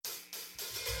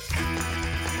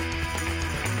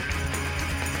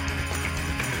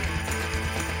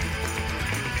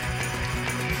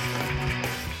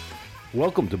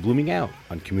Welcome to Blooming Out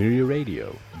on Community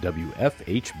Radio,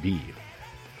 WFHB.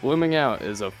 Blooming Out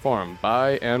is a forum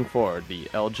by and for the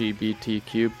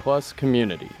LGBTQ plus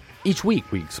community. Each week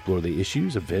we explore the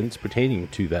issues, events pertaining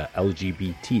to the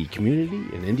LGBT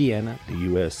community in Indiana, the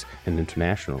U.S., and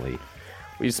internationally.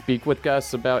 We speak with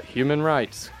guests about human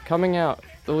rights, coming out,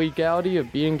 the legality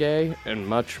of being gay, and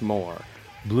much more.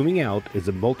 Blooming Out is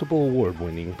a multiple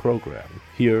award-winning program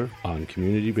here on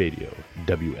Community Radio,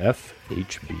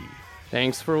 WFHB.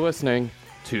 Thanks for listening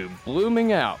to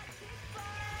Blooming Out.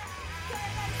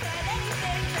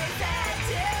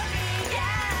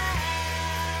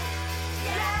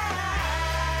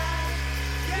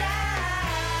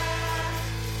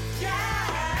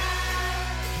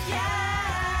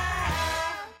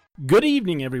 Good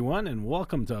evening, everyone, and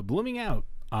welcome to Blooming Out.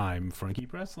 I'm Frankie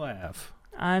Presslaff.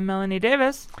 I'm Melanie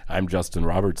Davis. I'm Justin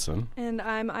Robertson. And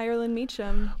I'm Ireland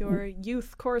Meacham, your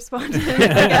youth correspondent, I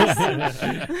guess.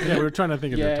 Yeah, we were trying to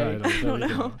think of the title. I don't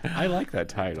know. I like that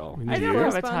title. I don't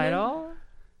have a title.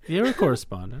 You're a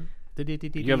correspondent.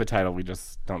 You have a title, we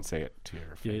just don't say it to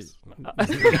your face.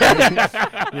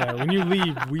 Yeah, when you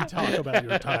leave, we talk about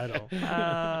your title.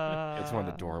 It's one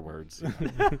of the door words.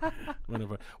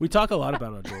 We talk a lot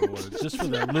about our door words. Just for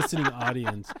the listening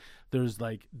audience, there's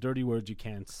like dirty words you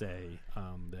can't say.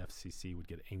 The FCC would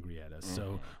get angry at us.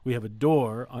 So we have a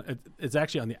door. It's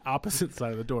actually on the opposite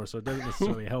side of the door, so it doesn't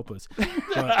necessarily help us.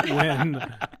 But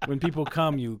when people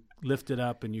come, you lift it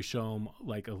up and you show them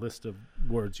like a list of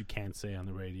words you can't say on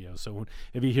the radio. So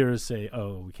if you hear us say,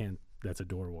 "Oh, we can't," that's a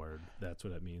door word. That's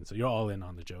what it means. So you're all in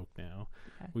on the joke now.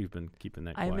 Okay. We've been keeping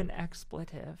that quiet. I'm an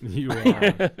expletive. You are.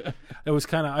 It was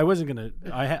kind of. I wasn't gonna.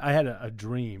 I had a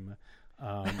dream.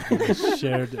 I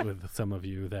shared it with some of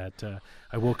you that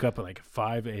I woke up at like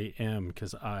 5 a.m.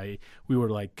 because we were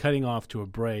like cutting off to a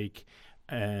break,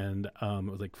 and it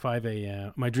was like 5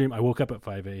 a.m. My dream. I woke up at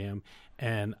 5 a.m.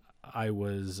 and I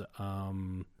was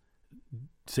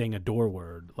saying a door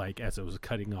word like as I was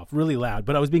cutting off really loud,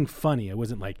 but I was being funny. I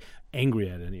wasn't like angry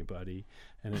at anybody,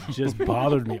 and it just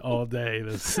bothered me all day,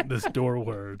 this door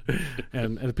word.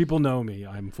 And if people know me,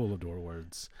 I'm full of door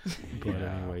words. But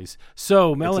anyways,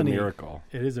 so Melanie, it's a miracle.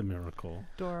 It is a miracle.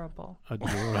 Adorable.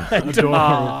 Adorable.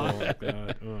 God.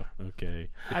 Oh, okay.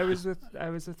 I was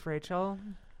with Rachel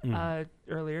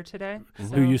earlier today. So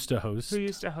who used to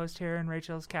host here in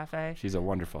Rachel's Cafe. She's a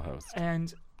wonderful host.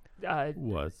 And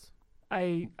was.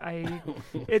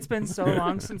 It's been so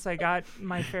long since I got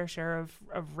my fair share of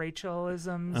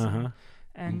Rachelisms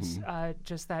and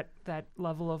just that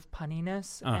level of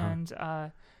punniness and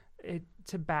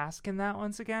to bask in that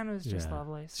once again was just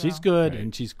lovely. So. She's good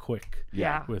and she's quick.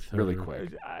 Yeah, with her. Really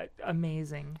quick.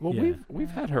 Amazing. Well,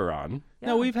 we've had her on. Yeah.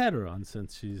 No, we've had her on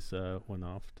since she's went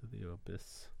off to the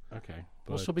abyss. Okay.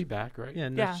 Well, she'll be back, right?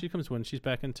 Yeah, she comes when she's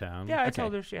back in town. Yeah, I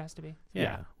told her she has to be.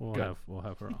 Yeah, we'll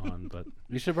have her on, but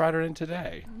you should have brought her in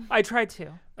today. I tried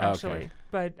to actually,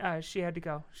 but she had to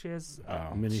go. She has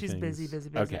many she's things. busy.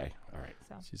 Okay, all right.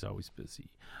 So. She's always busy.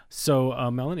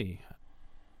 So, Melanie,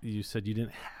 you said you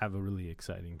didn't have a really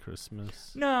exciting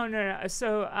Christmas. No.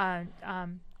 So,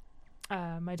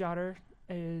 my daughter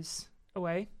is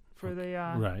away for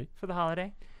the for the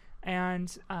holiday.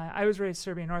 And I was raised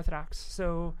Serbian Orthodox,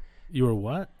 so you were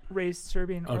what? Raised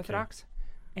Serbian Orthodox,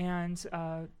 and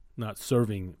not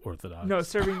serving Orthodox. No,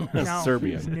 serving no,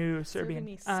 Serbian. New Serbian.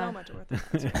 Me so much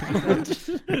Orthodox.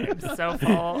 I'm so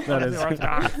full of the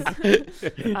Orthodox.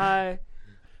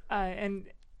 And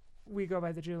we go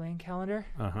by the Julian calendar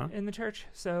in the church.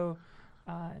 So,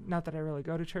 not that I really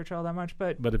go to church all that much,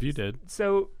 but if you did,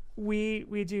 so we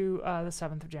do the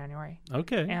 7th of January.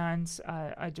 Okay, and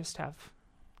I just have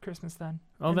Christmas then.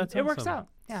 Oh, that's it works out.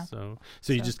 Yeah. So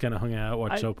you just kind of hung out,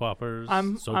 watched soap operas.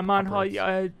 I'm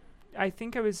on I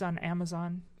think I was on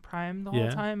Amazon Prime the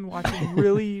whole time watching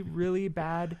really, really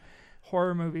bad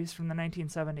horror movies from the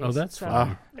 1970s. Oh, that's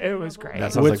fun. It was great.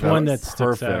 That sounds Which like one that's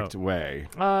perfect way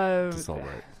to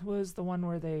celebrate? Was the one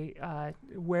where they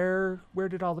where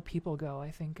did all the people go? I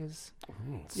think is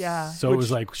So it was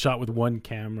like shot with one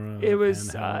camera. It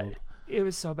was. It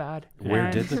was so bad.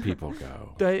 Where did the people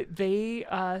go? They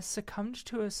succumbed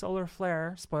to a solar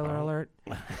flare. Spoiler alert.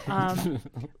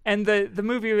 And the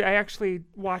movie I actually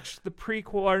watched the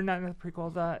prequel, or not the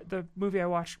prequel. The movie I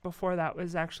watched before that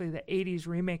was actually the '80s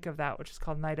remake of that, which is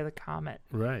called Night of the Comet.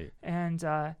 Right. And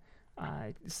so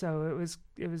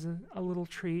it was a little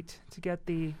treat to get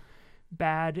the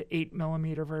bad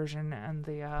 8mm version and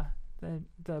the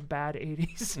bad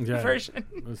 80s version.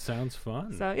 It sounds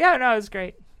fun. So it was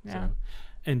great. Yeah. So,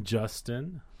 and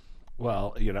Justin,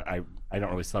 Well, I don't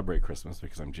really celebrate Christmas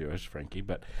because I'm Jewish, Frankie,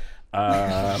 but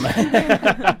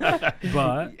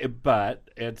but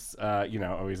it's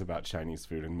always about Chinese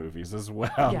food and movies as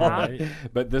well. Yeah.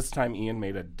 But this time Ian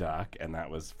made a duck, and that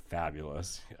was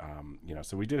fabulous.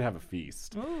 So we did have a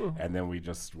feast. Ooh. And then we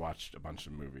just watched a bunch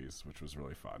of movies, which was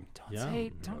really fun.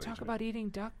 Don't talk about eating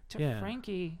duck to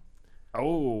Frankie.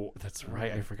 Oh, that's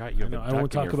right. I forgot you have a duck I won't in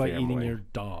talk your about family. eating your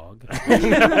dog.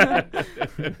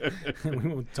 We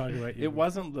won't talk about It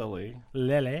wasn't Lily.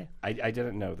 Lily. I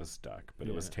didn't know this duck, but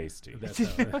it was tasty.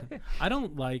 I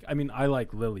don't like. I mean, I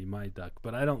like Lily, my duck,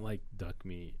 but I don't like duck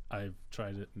meat. I've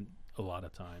tried it a lot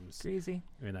of times. Greasy.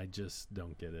 And I just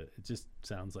don't get it. It just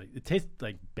sounds like it tastes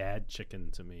like bad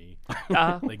chicken to me,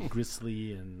 like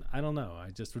gristly, and I don't know.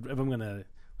 If I'm gonna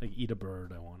like eat a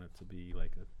bird, I want it to be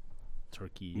like a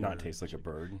turkey. Not taste like a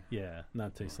bird. Yeah,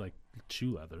 not taste like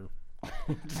chew leather.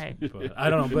 Right. But I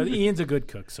don't know. But Ian's a good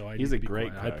cook, so He's a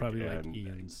great cook. I'd probably like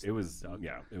Ian's. It was duck.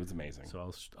 it was amazing.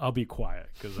 So I'll be quiet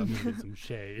because I'm gonna get some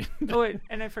shade. Oh, wait,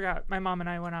 and I forgot. My mom and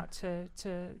I went out to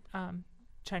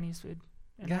Chinese food.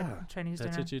 And had Chinese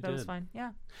that's dinner. what you that did. was fine.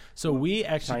 Yeah. So we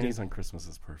actually Chinese on Christmas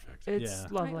is perfect. It's I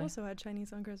lovely. also had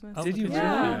Chinese on Christmas. Oh, Did you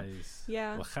Yeah. really? Nice.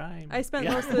 Yeah. L'chaim. I spent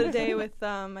most of the day with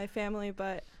my family,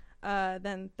 but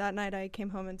then that night I came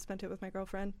home and spent it with my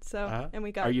girlfriend. So and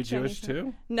we got. Are you Chinese Jewish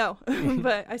too? No,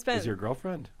 but I spent. Is your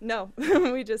girlfriend? No,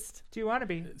 we just. Do you want to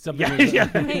be? Something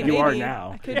Hey, you are maybe.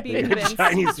 now. I could be They had convinced.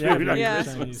 Chinese food on Yeah.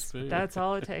 Christmas. Chinese food. That's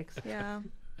all it takes. Yeah.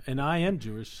 And I am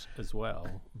Jewish as well,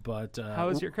 but How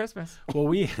was your Christmas? well,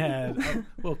 we had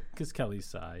because Kelly's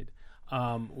side,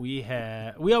 we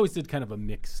always did kind of a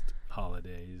mixed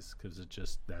holidays because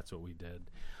that's what we did,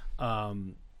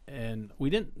 and we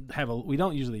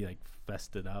don't usually like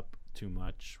fest it up too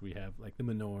much. We have like the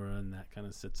menorah and that kind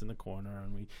of sits in the corner,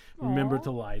 and we remember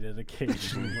to light it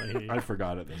occasionally. I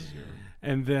forgot it this year.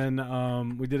 And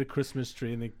then we did a Christmas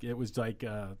tree, and it was like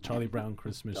a Charlie Brown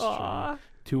Christmas tree.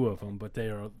 2 of them, but they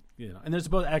are, and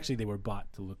they were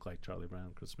bought to look like Charlie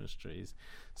Brown Christmas trees.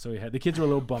 So the kids were a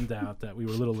little bummed out that we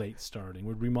were a little late starting.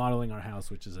 We're remodeling our house,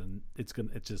 which is it's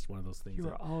just one of those things You were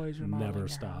that always remodeling never your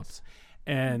stops. house.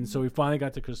 And so we finally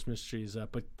got the Christmas trees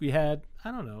up, but we had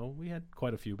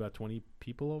quite a few, about 20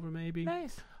 people over maybe.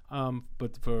 Nice.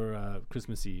 But for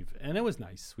Christmas Eve, and it was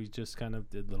nice. We just kind of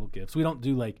did little gifts. We don't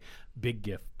do like big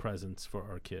gift presents for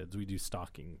our kids. We do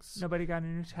stockings. Nobody got a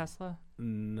new Tesla?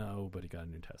 Nobody got a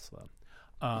new Tesla.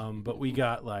 But we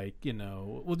got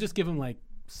we'll just give them like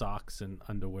socks and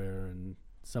underwear and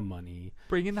some money.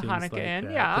 Bringing the things Hanukkah like in,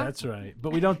 that. yeah. That's right.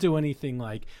 But we don't do anything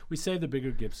like, we save the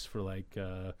bigger gifts for like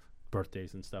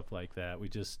birthdays and stuff like that. We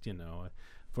just,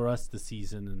 for us, the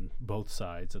season and both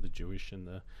sides of the Jewish and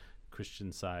the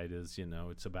Christian side is,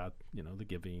 it's about, the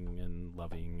giving and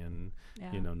loving and,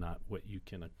 not what you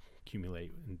can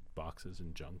accumulate in boxes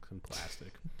and junk and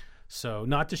plastic. So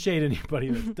not to shade anybody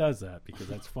that does that, because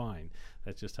that's fine.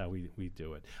 That's just how we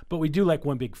do it. But we do like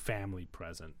one big family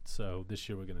present. So this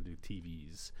year we're going to do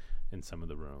TVs in some of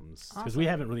the rooms, because we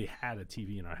haven't really had a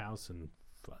TV in our house in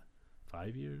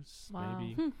 5 years,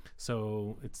 maybe.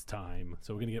 So it's time.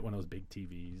 So we're gonna get one of those big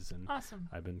TVs, and Awesome.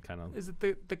 I've been kind of. Is it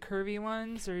the curvy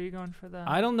ones, or are you going for the?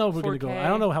 I don't know if we're gonna 4K? go. I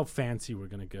don't know how fancy we're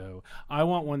gonna go. I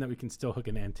want one that we can still hook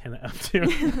an antenna up to,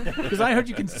 because I heard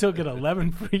you can still get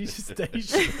 11 free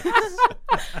stations.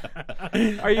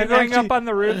 Are you going up on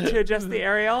the roof to adjust the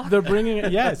aerial? They're bringing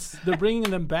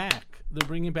them back. They're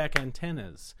bringing back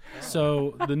antennas.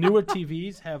 So the newer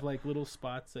TVs have like little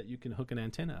spots that you can hook an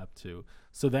antenna up to.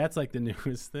 So that's like the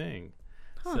newest thing.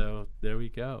 So there we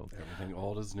go. Everything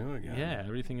old is new again. Yeah,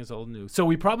 everything is old new. So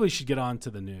we probably should get on to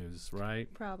the news, right?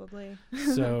 Probably.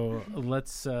 So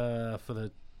let's, for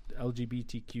the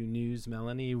LGBTQ news,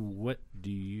 Melanie, what do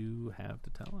you have to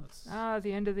tell us?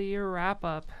 The end of the year wrap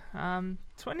up.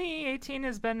 2018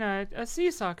 has been a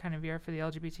seesaw kind of year for the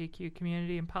LGBTQ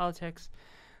community and politics.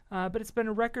 But it's been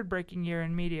a record-breaking year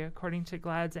in media, according to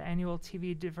GLAAD's annual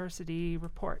TV diversity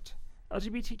report.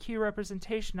 LGBTQ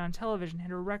representation on television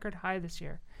hit a record high this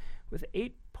year, with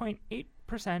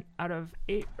 8.8% out of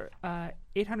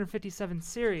 857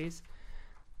 series.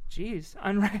 Geez,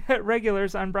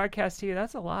 regulars on broadcast TV.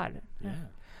 That's a lot.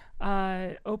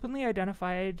 Yeah. Openly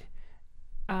identified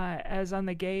as on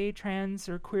the gay, trans,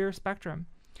 or queer spectrum.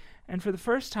 And for the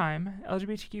first time,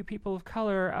 LGBTQ people of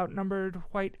color outnumbered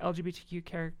white LGBTQ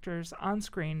characters on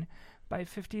screen by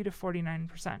 50 to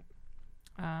 49%.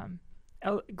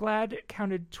 GLAAD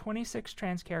counted 26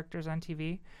 trans characters on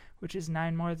TV, which is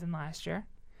 9 more than last year.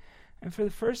 And for the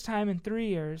first time in 3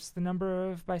 years, the number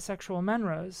of bisexual men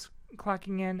rose,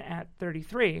 clocking in at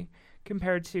 33,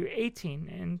 compared to 18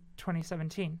 in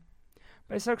 2017.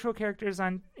 Bisexual characters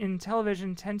in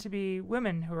television tend to be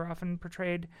women who are often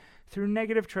portrayed through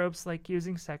negative tropes like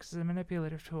using sex as a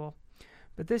manipulative tool.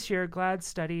 But this year, GLAAD's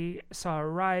study saw a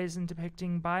rise in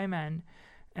depicting bi men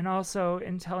and also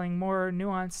in telling more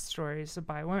nuanced stories of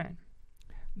bi women.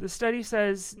 The study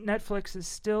says Netflix is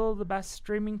still the best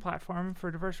streaming platform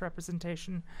for diverse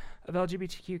representation of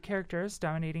LGBTQ characters,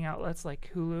 dominating outlets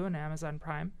like Hulu and Amazon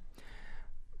Prime.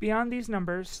 Beyond these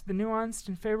numbers, the nuanced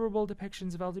and favorable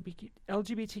depictions of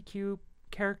LGBTQ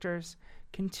characters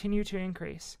continue to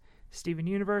increase. Steven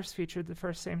Universe featured the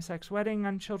first same-sex wedding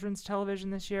on children's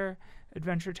television this year.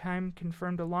 Adventure Time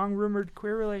confirmed a long-rumored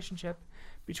queer relationship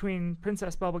between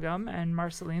Princess Bubblegum and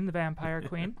Marceline, the Vampire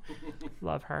Queen.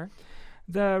 Love her.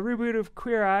 The reboot of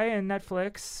Queer Eye on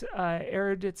Netflix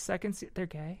aired its second season. They're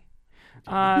gay.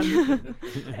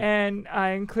 And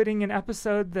including an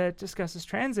episode that discusses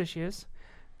trans issues.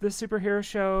 The superhero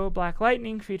show Black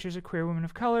Lightning features a queer woman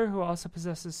of color who also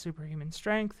possesses superhuman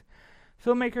strength.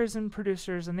 Filmmakers and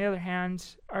producers, on the other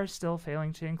hand, are still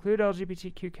failing to include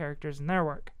LGBTQ characters in their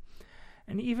work.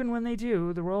 And even when they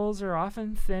do, the roles are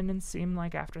often thin and seem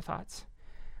like afterthoughts.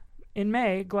 In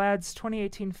May, GLAAD's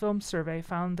 2018 film survey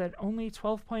found that only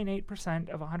 12.8%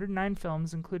 of 109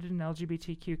 films included an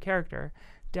LGBTQ character,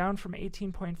 down from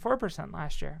 18.4%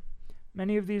 last year.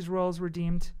 Many of these roles were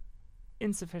deemed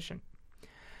insufficient.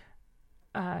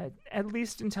 At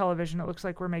least in television, it looks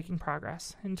like we're making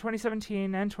progress. In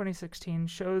 2017 and 2016,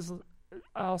 shows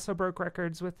also broke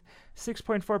records with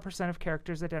 6.4% of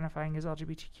characters identifying as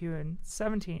LGBTQ in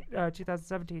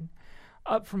 2017,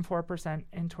 up from 4%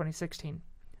 in 2016.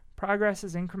 Progress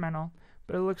is incremental,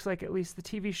 but it looks like at least the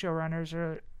TV showrunners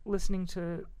are listening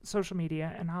to social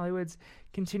media and Hollywood's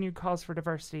continued calls for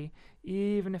diversity,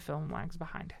 even if film lags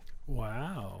behind.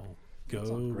 Wow.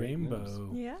 Go Rainbow.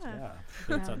 Yeah.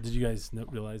 Did you guys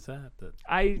realize that?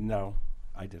 No,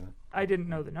 I didn't. I didn't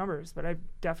know the numbers, but I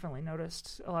definitely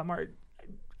noticed a lot more.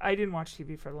 I didn't watch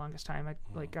TV for the longest time.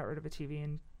 I got rid of a TV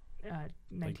in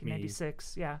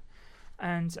 1996. Yeah.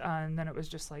 And then it was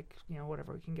just like,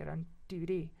 whatever we can get on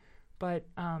DVD. But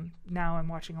now I'm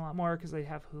watching a lot more because they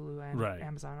have Hulu and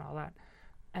Amazon and all that.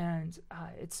 And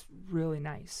it's really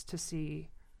nice to see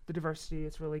the diversity.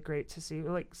 It's really great to see,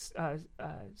 like,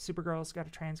 Supergirl's got a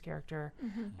trans character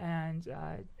and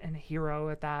a hero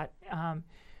at that. And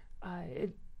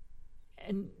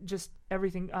just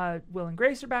everything. Will and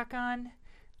Grace are back on.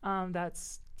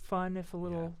 That's fun, if a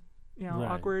little,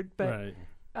 awkward. But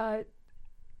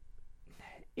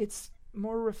it's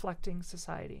more reflecting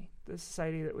society, the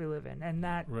society that we live in, and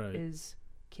that is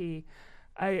key.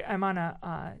 I'm on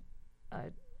a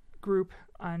group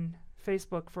on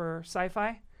Facebook for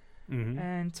sci-fi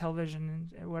and television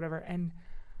and whatever, and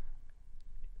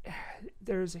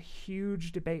there's a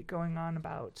huge debate going on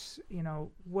about,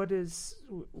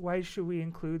 why should we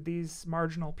include these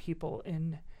marginal people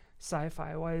in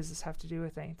sci-fi? Why does this have to do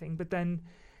with anything? But then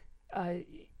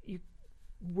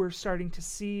we're starting to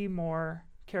see more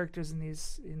characters in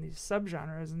these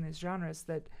subgenres, in these genres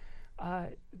that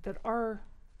are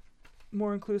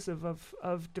more inclusive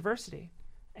of diversity,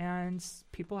 and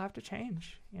people have to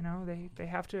change. They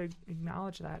have to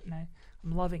acknowledge that, and I'm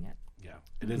loving it. Yeah,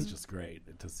 it is just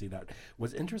great to see that.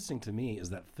 What's interesting to me is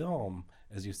that film,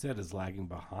 as you said, is lagging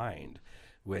behind,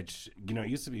 which, it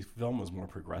used to be film was more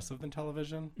progressive than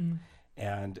television.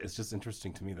 And it's just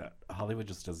interesting to me that Hollywood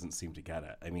just doesn't seem to get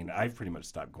it. I mean, I've pretty much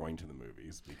stopped going to the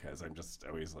movies because I'm just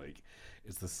always like,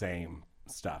 it's the same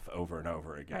stuff over and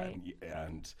over again. Right.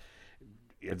 And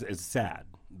it's sad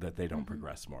that they don't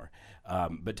progress more.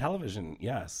 But television,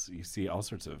 yes, you see all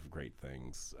sorts of great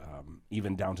things.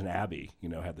 Even Downton Abbey,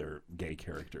 had their gay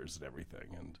characters and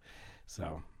everything. And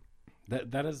so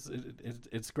that is,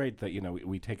 it's great that,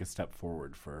 we take a step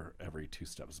forward for every 2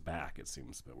 steps back, it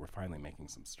seems, but we're finally making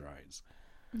some strides.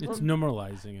 It's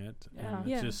normalizing it. Yeah.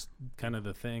 And it's just kind of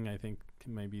the thing, I think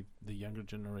maybe the younger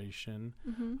generation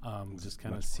just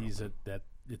kind of sees it that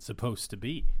it's supposed to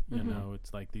be.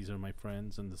 It's like, these are my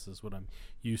friends and this is what I'm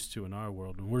used to in our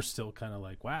world. And we're still kind of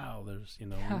like, wow, there's,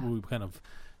 we kind of,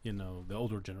 the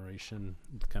older generation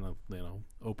kind of,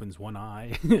 opens one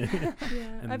eye.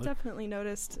 I've definitely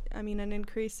noticed, an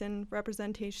increase in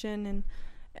representation.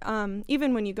 And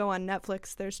even when you go on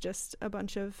Netflix, there's just a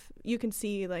bunch of, you can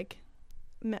see like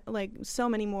so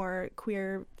many more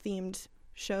queer themed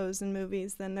shows and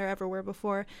movies than there ever were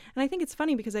before. And I think it's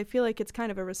funny because I feel like it's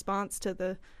kind of a response to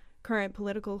the current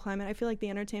political climate. I feel like the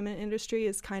entertainment industry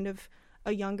is kind of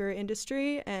a younger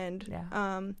industry, and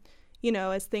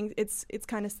as things, it's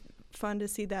kind of fun to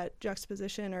see that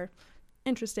juxtaposition, or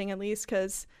interesting at least,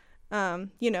 because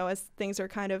as things are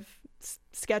kind of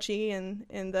sketchy in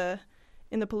the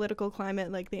the political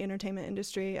climate, like the entertainment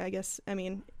industry, I guess, I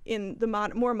mean, in the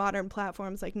more modern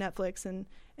platforms like Netflix and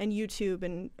YouTube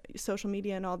and social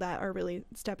media and all that are really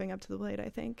stepping up to the plate, I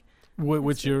think.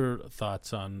 What's your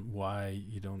thoughts on why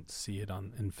you don't see it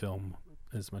in film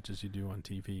as much as you do on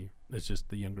TV? It's just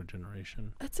the younger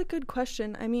generation. That's a good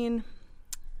question. I mean,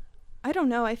 I don't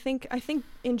know. I think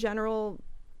in general,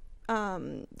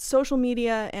 social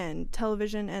media and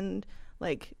television and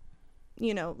like,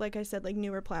 you know, like I said, like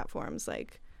newer platforms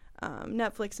like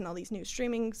Netflix and all these new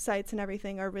streaming sites and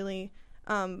everything are really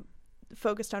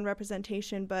focused on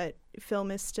representation, but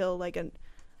film is still like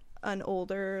an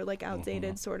older, like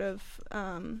outdated sort of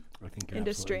I think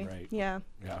industry. Right. Yeah.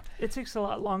 It takes a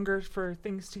lot longer for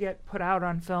things to get put out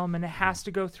on film, and it has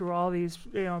to go through all these,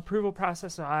 you know, approval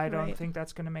process. So I don't think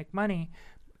that's going to make money.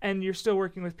 And you're still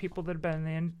working with people that have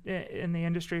been in the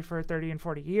industry for 30 and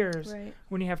 40 years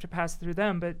when you have to pass through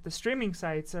them. But the streaming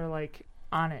sites are like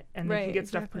on it, and they can get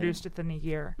stuff produced within a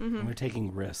year. And we're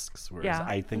taking risks, whereas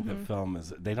I think that film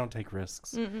they don't take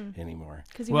risks anymore.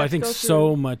 Well, I think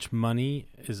so much money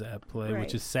is at play,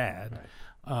 which is sad. Right.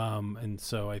 And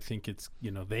so I think it's,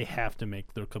 you know, they have to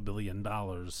make their $1 billion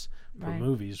for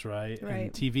movies, right?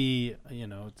 And TV, you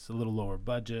know, it's a little lower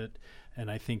budget, and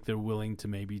I think they're willing to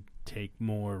maybe take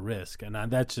more risk. And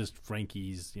that's just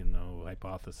Frankie's, you know,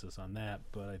 hypothesis on that,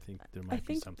 but I think there might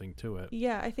be something to it.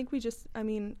 Yeah, I think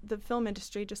the film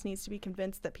industry just needs to be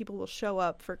convinced that people will show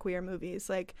up for queer movies.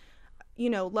 Like, you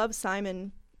know, Love,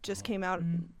 Simon just came out a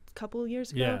couple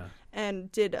years ago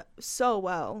and did so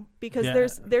well because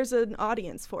there's an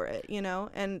audience for it, you know,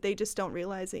 and they just don't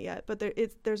realize it yet, but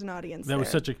there's an audience there. That was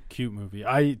such a cute movie.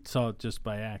 I saw it just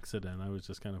by accident. I was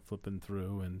just kind of flipping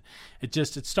through, and it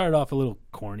started off a little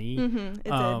corny,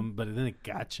 but then it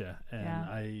gotcha. And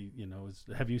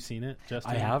have you seen it,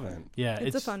 Justin? I haven't. Yeah,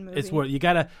 it's a fun movie. It's what you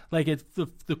gotta like. It's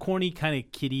the corny kind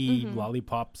of kiddie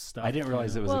lollipop stuff. I didn't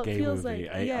realize it was a gay movie.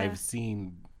 Like, I've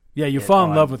seen. Yeah, you fall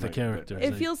in love with the characters.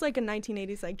 It feels like a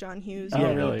 1980s like John Hughes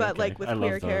movie, really? But like with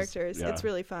queer those. characters. Yeah. It's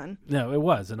really fun. No, it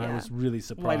was, and I was really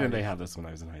surprised. Why didn't they have this when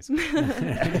I was in high school?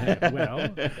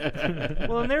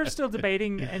 Well, and they're still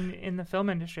debating, and in the film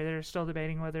industry, they're still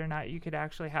debating whether or not you could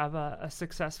actually have a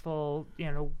successful,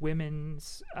 you know,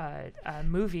 women's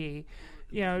movie.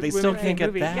 You know, they still can't get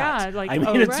movie. that. Yeah, like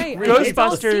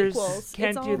Ghostbusters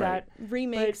can't do that.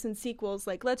 Remakes and sequels.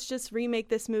 Like, let's just remake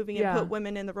this movie and put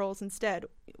women in the roles instead.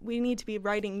 We need to be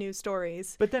writing new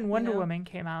stories. But then Wonder Woman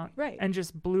came out and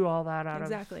just blew all that out of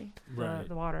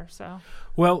the water. So,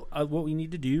 well, what we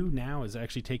need to do now is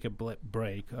actually take a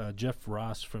break. Jeff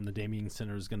Ross from the Damien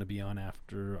Center is going to be on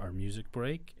after our music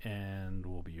break, and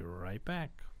we'll be right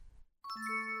back.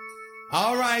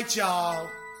 All right, y'all.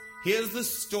 Here's the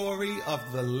story of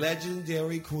the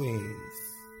legendary queens.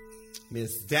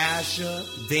 Miss Dasher,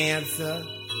 Dancer,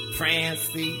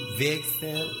 Prancy,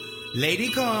 Vixen,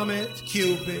 Lady Comet,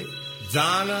 Cupid,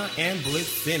 Donna, and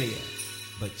Blitzinia.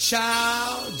 But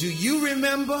child, do you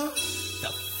remember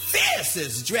the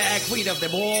fiercest drag queen of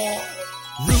them all?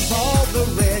 RuPaul, the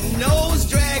red-nosed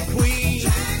drag queen,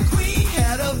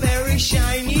 had a very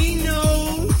shiny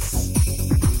nose.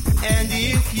 And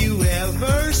if you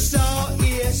ever saw it,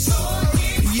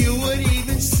 you would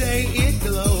even say it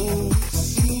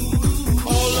glows.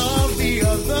 All of the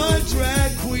other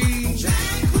drag queens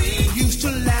used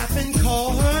to laugh and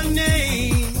call her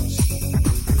names.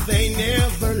 They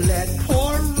never let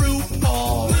poor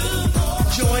RuPaul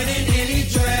join in any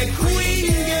drag queen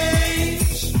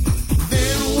games.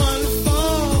 Then one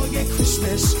fall,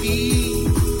 Christmas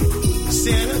Eve,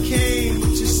 Santa came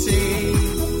to say,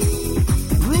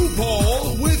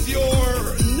 RuPaul, with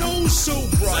your nose so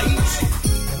bright,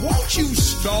 won't you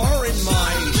star in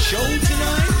my show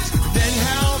tonight? Then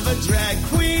how the drag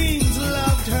queens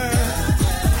loved her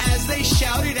as they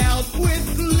shouted out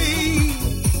with glee,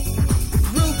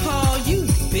 RuPaul, you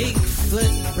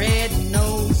Bigfoot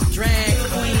red-nosed drag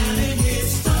queen,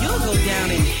 you'll go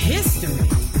down in history.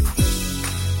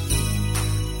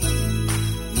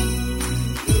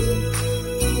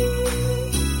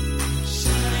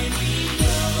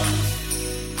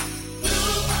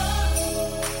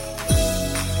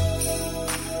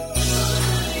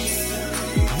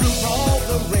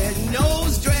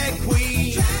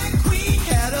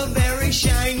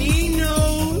 Shiny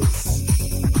nose,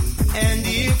 and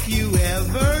if you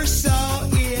ever saw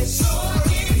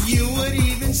it, you would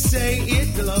even say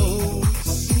it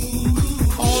glows.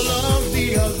 All of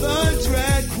the other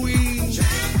drag queens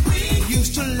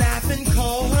used to laugh and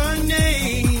call her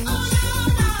names.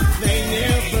 They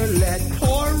never let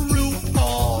poor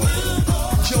RuPaul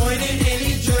join in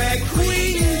any drag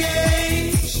queen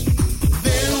games.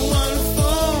 Then one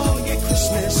fall,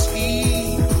 Christmas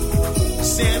Eve,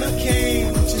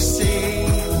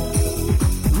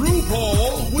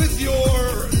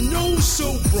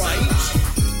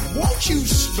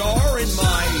 star in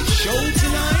my show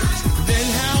tonight? Then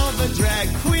how the drag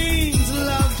queens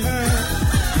loved her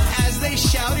as they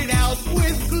shouted out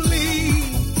with glee.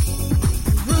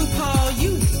 RuPaul,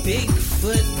 you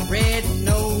Bigfoot,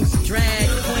 red-nosed drag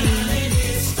queen.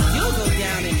 You'll go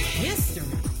down in history.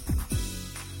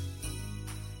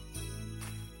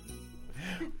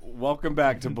 Welcome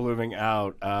back to Blooming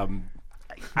Out.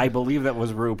 I believe that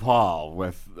was RuPaul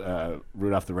with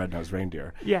Rudolph the Red-Nosed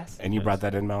Reindeer. Yes. And you brought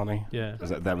that in, Melanie? Yeah.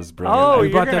 That was brilliant. Oh, we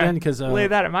you're brought that gonna in because lay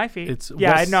that at my feet. it's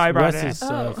I know I brought Wes's,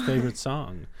 it in. favorite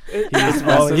song. He was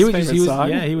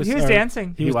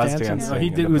dancing. He was dancing. He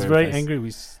in did. the was very place. angry.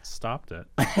 We stopped it,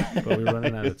 but we were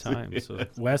running out of time. So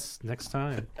Wes, next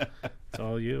time, it's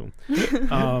all you.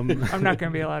 I'm not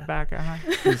going to be allowed back, am I?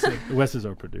 Wes is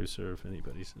our producer. If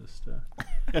anybody's just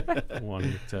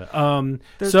wanting to.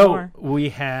 There's So more. we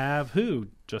have who?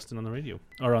 Justin on the radio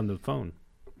or on the phone?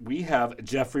 We have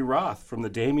Jeffrey Roth from the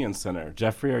Damien Center.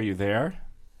 Jeffrey, are you there?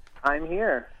 I'm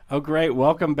here. Oh, great.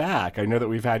 Welcome back. I know that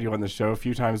we've had you on the show a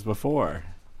few times before.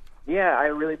 Yeah, I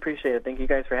really appreciate it. Thank you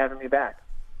guys for having me back.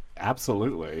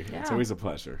 Absolutely. Yeah. It's always a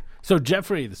pleasure. So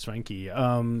Jeffrey, this is Frankie.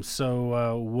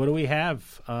 What do we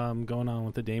have going on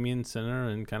with the Damien Center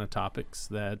and kind of topics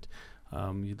that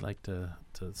you'd like to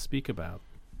speak about?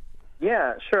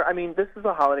 Yeah, sure. I mean, this is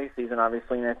a holiday season,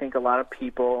 obviously, and I think a lot of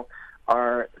people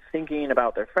are thinking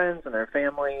about their friends and their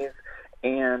families.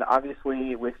 And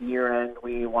obviously, with year-end,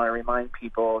 we want to remind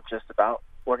people just about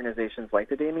organizations like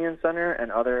the Damien Center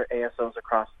and other ASOs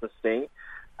across the state.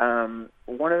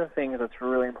 One of the things that's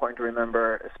really important to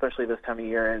remember, especially this time of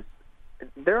year, is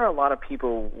there are a lot of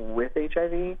people with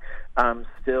HIV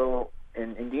still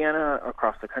in Indiana,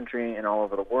 across the country, and all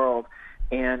over the world.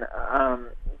 And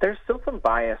there's still some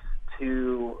bias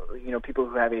to people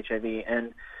who have HIV,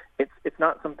 and it's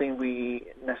not something we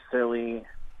necessarily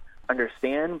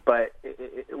understand, but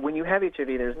when you have HIV,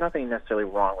 there's nothing necessarily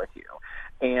wrong with you.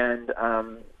 And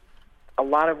a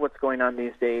lot of what's going on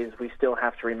these days, we still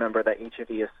have to remember that HIV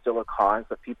is still a cause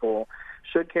that people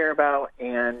should care about.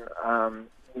 And,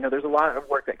 there's a lot of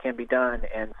work that can be done.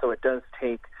 And so it does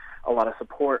take a lot of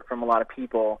support from a lot of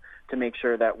people to make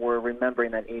sure that we're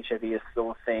remembering that HIV is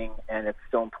still a thing and it's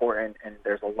still important. And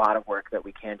there's a lot of work that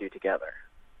we can do together.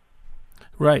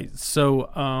 Right. So,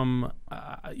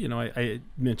 I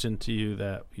mentioned to you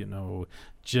that,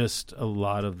 just a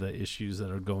lot of the issues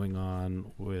that are going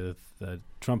on with the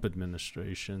Trump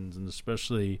administrations, and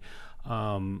especially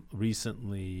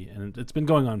recently, and it's been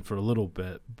going on for a little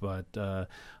bit, but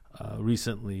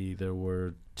recently there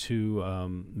were two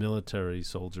military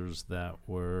soldiers that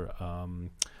were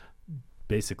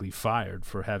basically fired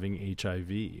for having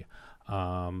HIV.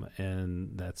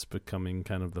 And that's becoming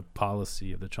kind of the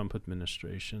policy of the Trump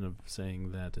administration of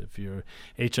saying that if you're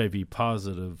HIV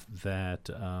positive, that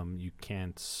you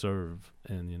can't serve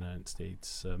in the United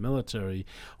States military.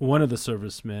 One of the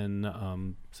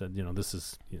servicemen said, this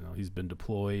is, he's been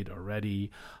deployed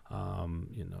already.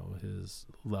 His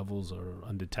levels are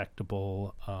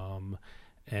undetectable.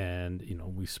 And,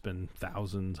 we spend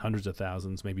thousands, hundreds of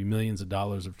thousands, maybe millions of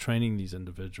dollars of training these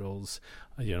individuals,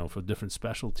 for different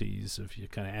specialties, if you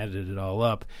kind of added it all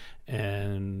up,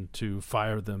 and to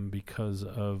fire them because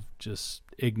of just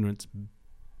ignorance,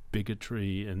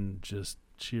 bigotry, and just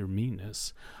sheer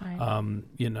meanness. Right.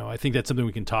 I think that's something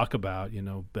we can talk about,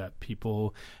 that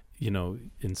people,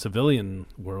 in civilian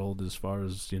world, as far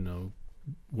as,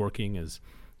 working as,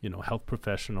 health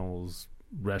professionals,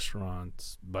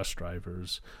 restaurants, bus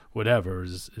drivers, whatever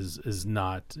is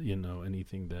not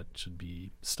anything that should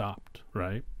be stopped,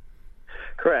 right?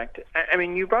 Correct. I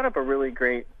mean, you brought up a really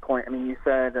great point. I mean, you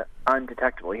said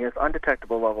undetectable. He has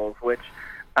undetectable levels, which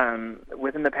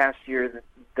within the past year,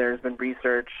 there's been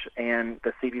research, and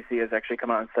the CDC has actually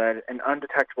come out and said an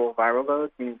undetectable viral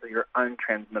load means that you're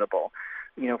untransmittable.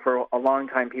 For a long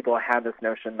time, people had this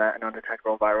notion that an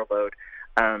undetectable viral load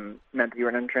meant that you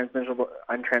were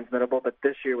untransmittable, but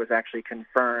this year was actually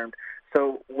confirmed.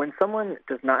 So when someone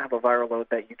does not have a viral load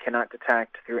that you cannot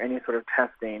detect through any sort of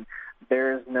testing,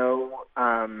 there is no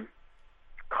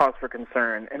cause for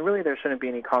concern. And really there shouldn't be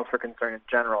any cause for concern in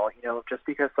general. Just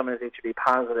because someone is HIV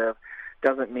positive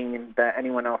doesn't mean that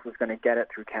anyone else is going to get it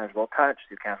through casual touch,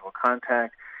 through casual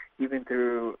contact, even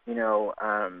through,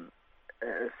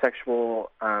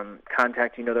 sexual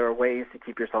contact. There are ways to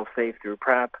keep yourself safe through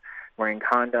PrEP, wearing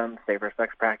condoms, safer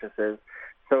sex practices.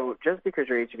 So just because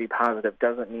you're HIV positive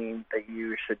doesn't mean that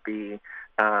you should be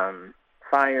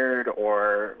fired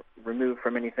or removed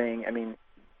from anything. I mean,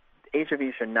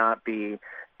 HIV should not be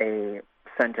a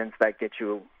sentence that gets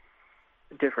you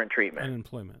different treatment.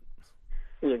 Unemployment.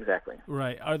 Exactly.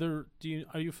 Right. Are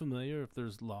you familiar if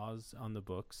there's laws on the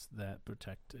books that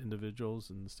protect individuals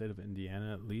in the state of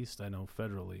Indiana? At least I know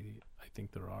federally, I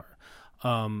think there are.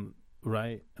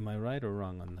 Right? Am I right or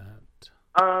wrong on that?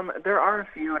 There are a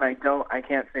few, and I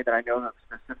can't say that I know them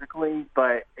specifically,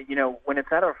 but when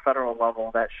it's at a federal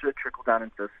level, that should trickle down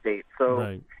into the state. So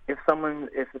Right. if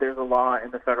there's a law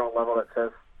in the federal level that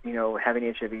says having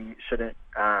HIV you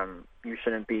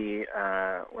shouldn't be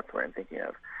what's the word I'm thinking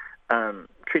of,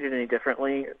 treated any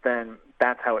differently, then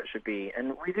that's how it should be.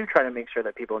 And we do try to make sure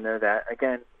that people know that.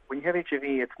 Again, when you have HIV,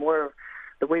 it's more of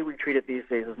the way we treat it these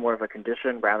days is more of a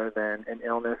condition rather than an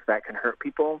illness that can hurt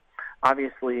people.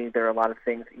 Obviously, there are a lot of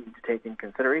things that you need to take in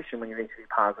consideration when you're HIV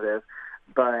positive,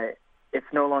 but it's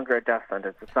no longer a death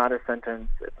sentence. It's not a sentence.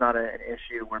 It's not an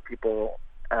issue where people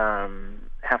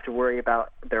have to worry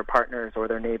about their partners or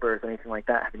their neighbors, anything like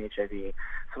that, having HIV.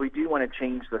 So we do want to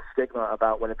change the stigma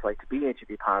about what it's like to be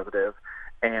HIV positive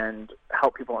and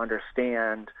help people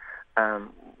understand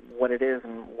what it is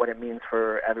and what it means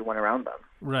for everyone around them.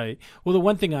 Right. Well, the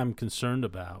one thing I'm concerned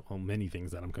about, well, many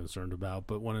things that I'm concerned about,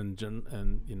 but one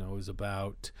is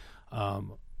about,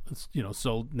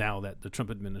 so now that the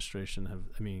Trump administration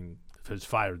has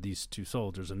fired these 2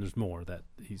 soldiers, and there's more that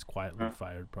he's quietly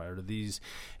fired prior to these,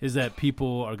 is that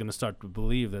people are going to start to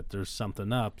believe that there's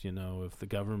something up. If the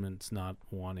government's not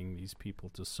wanting these people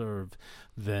to serve,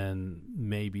 then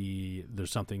maybe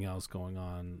there's something else going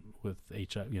on with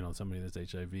HIV. Somebody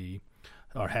that's HIV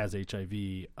or has HIV,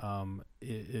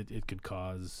 it could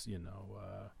cause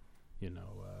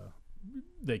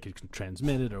they could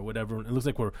transmit it or whatever. It looks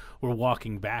like we're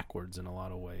walking backwards in a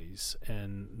lot of ways,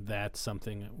 and that's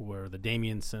something where the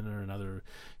Damien Center and other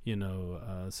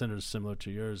centers similar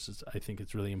to yours, I think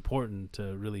it's really important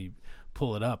to really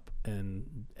pull it up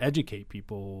and educate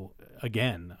people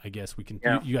again. I guess we can.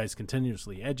 Yeah. You guys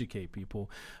continuously educate people,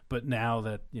 but now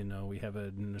that we have an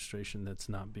administration that's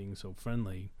not being so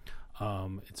friendly,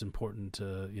 it's important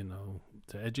to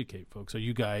educate folks. Are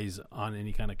you guys on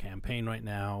any kind of campaign right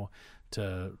now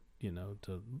to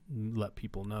let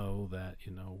people know that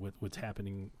what's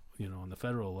happening on the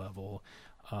federal level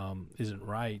isn't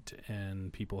right,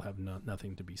 and people have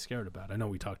nothing to be scared about? I know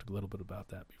we talked a little bit about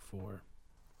that before.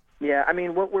 Yeah,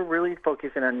 what we're really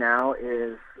focusing on now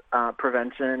is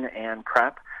prevention and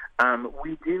PrEP.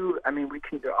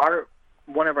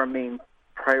 One of our main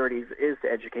priorities is to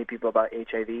educate people about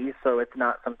HIV, so it's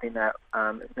not something that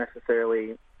is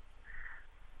necessarily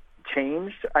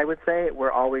changed, I would say.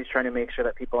 We're always trying to make sure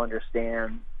that people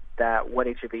understand that what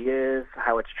HIV is,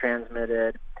 how it's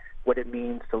transmitted, what it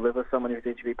means to live with someone who's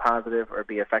HIV positive or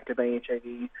be affected by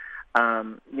HIV.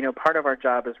 Part of our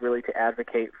job is really to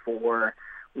advocate for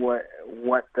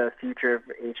what the future of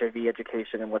HIV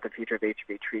education and what the future of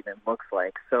HIV treatment looks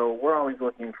like. So we're always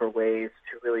looking for ways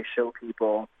to really show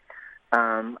people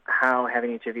how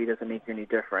having HIV doesn't make you any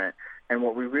different. And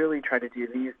what we really try to do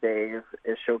these days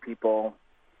is show people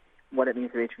what it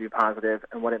means to be HIV positive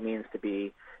and what it means to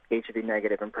be HIV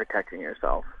negative and protecting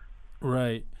yourself.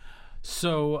 Right.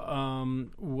 So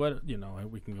we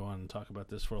can go on and talk about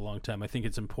this for a long time. I think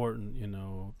it's important,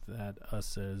 that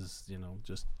us as,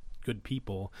 just good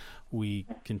people, we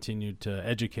continue to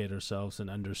educate ourselves and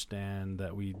understand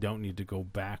that we don't need to go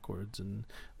backwards and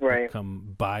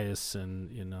become biased,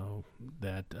 and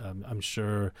that I'm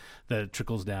sure that it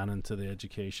trickles down into the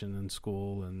education in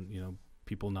school, and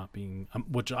people not being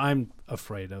which I'm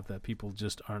afraid of, that people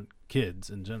just aren't kids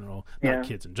in general, not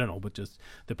kids in general, but just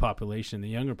the population, the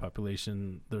younger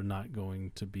population, they're not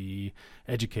going to be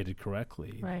educated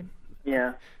correctly. Right.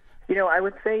 Yeah. I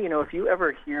would say, if you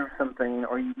ever hear something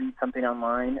or you read something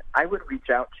online, I would reach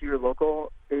out to your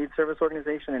local AIDS service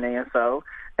organization and ASO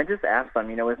and just ask them,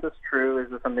 is this true? Is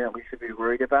this something that we should be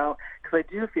worried about? Because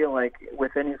I do feel like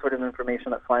with any sort of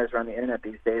information that flies around the internet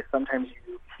these days, sometimes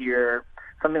you hear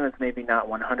something that's maybe not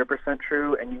 100%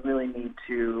 true, and you really need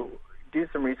to do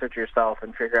some research yourself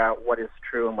and figure out what is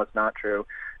true and what's not true.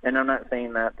 And I'm not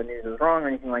saying that the news is wrong or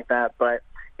anything like that, but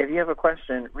if you have a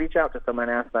question, reach out to someone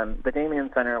and ask them. The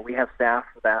Damien Center, we have staff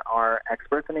that are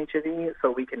experts in HIV, so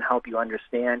we can help you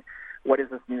understand what is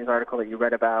this news article that you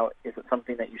read about. Is it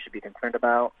something that you should be concerned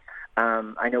about?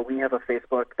 I know we have a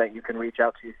Facebook that you can reach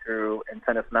out to through and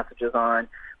send us messages on.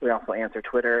 We also answer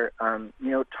Twitter.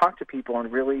 Talk to people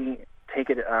and really take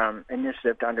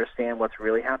initiative to understand what's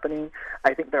really happening.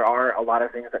 I think there are a lot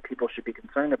of things that people should be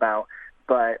concerned about,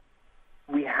 but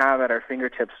we have at our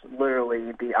fingertips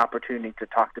literally the opportunity to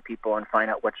talk to people and find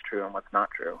out what's true and what's not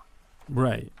true.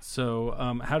 Right.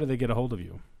 So how do they get a hold of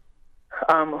you?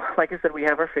 Like I said, we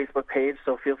have our Facebook page,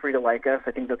 so feel free to like us.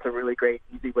 I think that's a really great,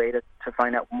 easy way to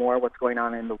find out more what's going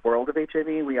on in the world of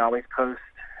HIV. We always post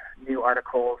new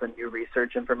articles and new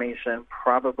research information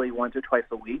probably once or twice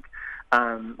a week.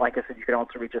 Like I said, you can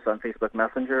also reach us on Facebook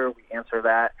Messenger. We answer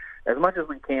that as much as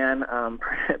we can,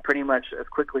 pretty much as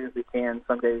quickly as we can.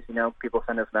 Some days, people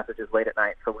send us messages late at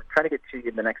night, so we try to get to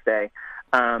you the next day.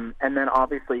 And then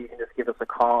obviously you can just give us a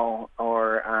call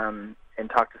or and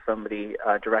talk to somebody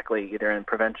directly, either in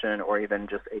prevention or even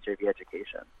just HIV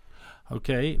education.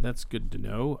 Okay, that's good to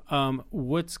know.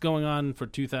 What's going on for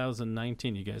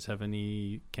 2019? You guys have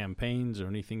any campaigns or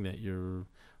anything that you're...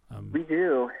 We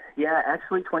do. Yeah,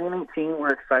 actually 2019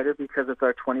 we're excited because it's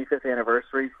our 25th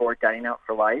anniversary for Dining Out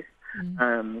for Life.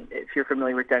 Mm-hmm. If you're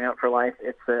familiar with Dining Out for Life,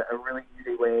 it's a really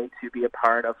easy way to be a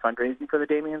part of fundraising for the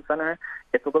Damien Center.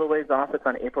 It's a little ways off. It's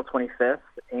on April 25th,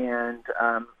 and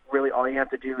really all you have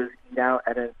to do is eat out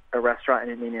at a restaurant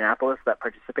in Indianapolis that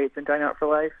participates in Dining Out for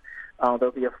Life.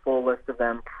 There'll be a full list of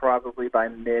them probably by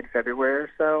mid-February or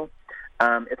so.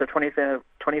 It's our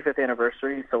 25th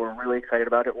anniversary, so we're really excited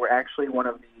about it. We're actually one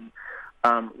of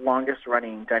the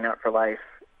longest-running Dine Out for Life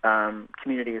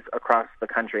communities across the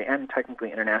country and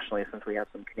technically internationally, since we have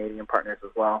some Canadian partners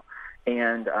as well.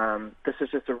 And this is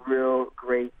just a real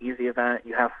great, easy event.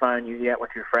 You have fun, you eat out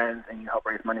with your friends, and you help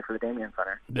raise money for the Damien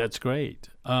Center. That's great.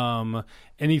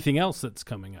 Anything else that's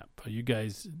coming up? Are you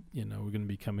guys, we're going to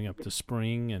be coming up to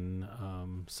spring and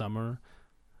summer?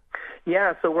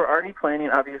 Yeah, so we're already planning,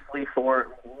 obviously, for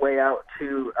way out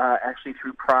to actually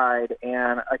through Pride.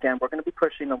 And, again, we're going to be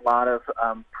pushing a lot of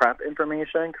PrEP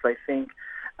information because I think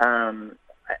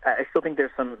I still think there's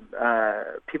some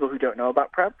people who don't know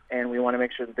about PrEP, and we want to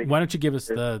make sure that they... Why don't you give us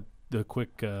the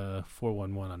quick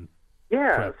 411 on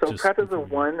Yeah, PrEP, so PrEP is a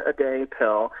one-a-day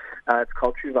pill. It's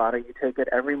called Truvada. You take it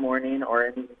every morning or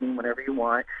in the evening, whenever you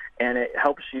want, and it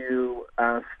helps you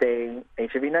stay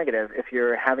HIV negative. If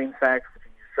you're having sex, if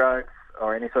you use drugs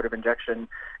or any sort of injection,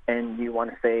 and you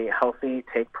want to stay healthy,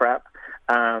 take PrEP.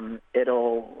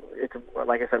 It's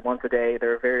like I said, once a day.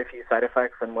 There are very few side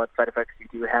effects, and what side effects you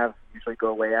do have usually go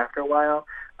away after a while.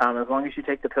 As long as you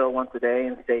take the pill once a day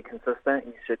and stay consistent,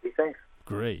 you should be safe.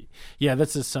 Great. Yeah,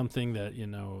 this is something that,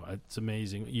 it's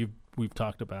amazing. We've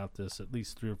talked about this at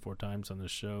least 3 or 4 times on the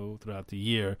show throughout the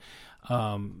year,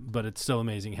 but it's still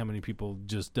amazing how many people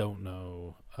just don't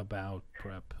know about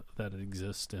PrEP, that it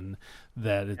exists, and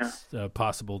that it's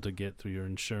possible to get through your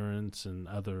insurance and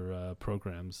other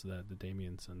programs that the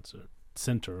Damien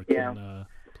Center can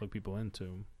plug people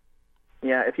into.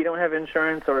 Yeah, if you don't have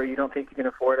insurance or you don't think you can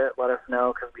afford it, let us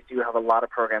know, because we do have a lot of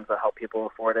programs that help people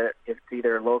afford it. It's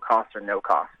either low cost or no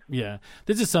cost. Yeah,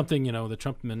 this is something, the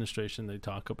Trump administration, they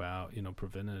talk about,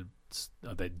 preventative.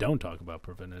 They don't talk about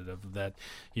preventative, that,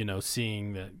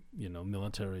 seeing that,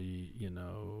 military,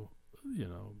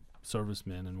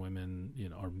 servicemen and women,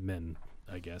 or men,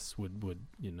 I guess, would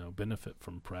benefit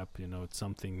from PrEP. It's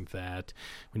something that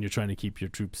when you're trying to keep your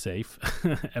troops safe,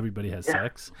 everybody has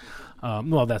sex.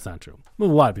 Well, that's not true. Well,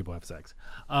 a lot of people have sex,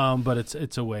 but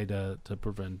it's a way to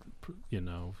prevent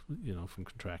from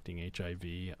contracting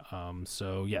HIV.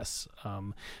 So yes,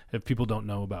 if people don't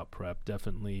know about PrEP,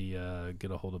 definitely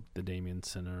get a hold of the Damien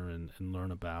Center and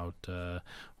learn about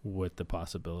what the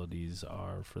possibilities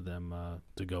are for them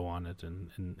to go on it, and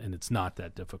it's not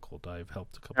that difficult. I've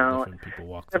helped a couple different people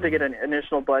walk through. You have to get an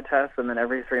initial blood test, and then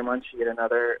every 3 months you get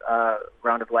another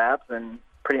round of labs, and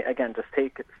just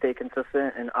stay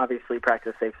consistent, and obviously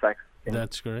practice safe sex.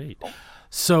 That's great.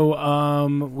 So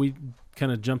we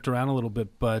kind of jumped around a little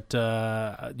bit, but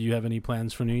do you have any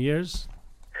plans for New Year's?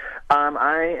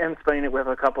 I am spending it with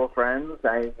a couple of friends.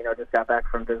 I just got back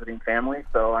from visiting family,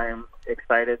 so I am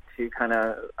excited to kind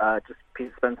of just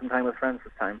spend some time with friends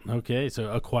this time. Okay, so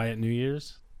a quiet New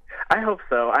Year's? I hope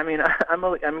so. I mean, I'm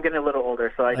getting a little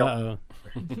older, so I don't.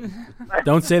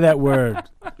 Don't say that word.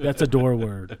 That's a door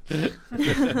word.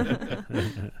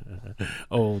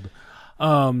 Old.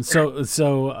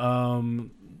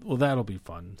 Well, that'll be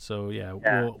fun. So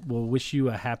we'll wish you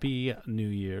a happy New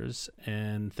Year's,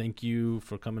 and thank you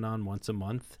for coming on once a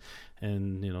month,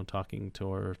 and talking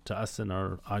to us and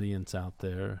our audience out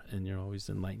there. And you're always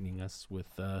enlightening us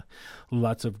with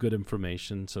lots of good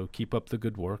information. So keep up the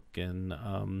good work, and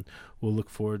we'll look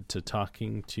forward to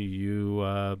talking to you.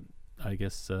 I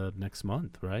guess next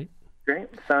month, right? Great.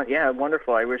 So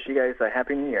wonderful. I wish you guys a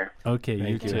happy New Year. Okay,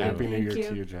 Thank you too. Happy New Year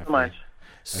to you, Jeff. So much.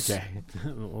 Okay.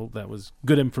 Well, that was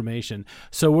good information.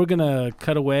 So we're going to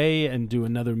cut away and do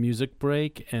another music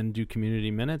break and do community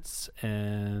minutes.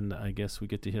 And I guess we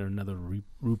get to hear another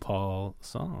RuPaul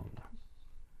song.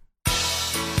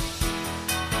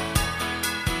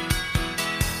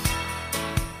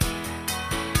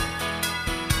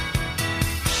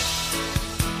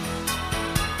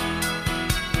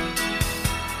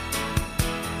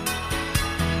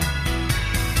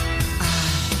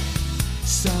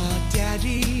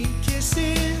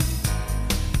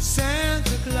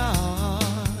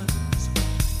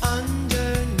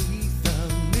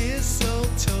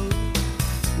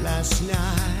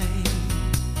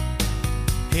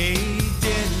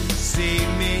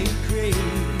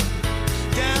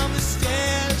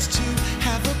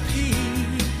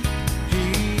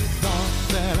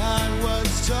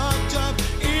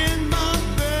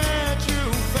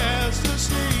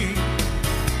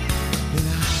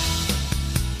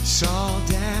 saw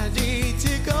Daddy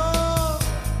tickle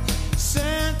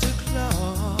Santa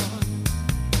Claus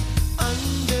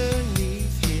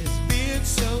underneath his beard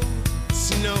so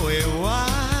snowy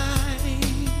white.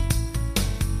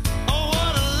 Oh,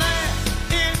 what a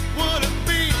laugh it would have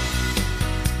been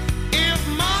if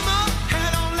Mama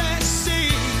had only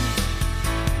seen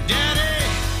Daddy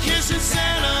kissing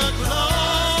Santa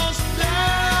Claus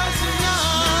last night.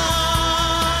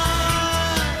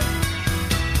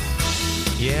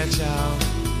 Yeah, child,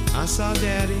 I saw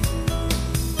Daddy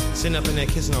sitting up in there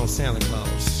kissing on Santa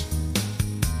Claus.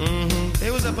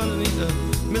 They was up underneath the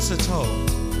mistletoe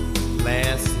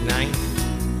last night.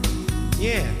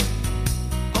 Yeah.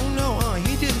 Oh no,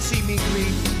 he didn't see me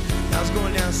grieve. I was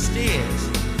going downstairs,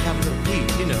 having a little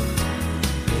peek, you know.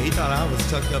 Yeah, he thought I was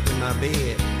tucked up in my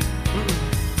bed.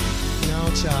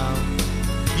 No, child.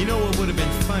 You know what would have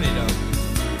been funny though,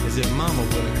 is if Mama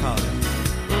would have caught him.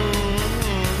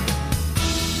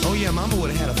 Oh yeah, Mama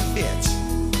would have had a fit.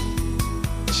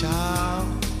 Child.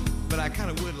 But I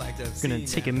kind of would like to. We're going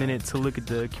to take a minute to look at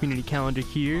the community calendar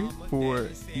here for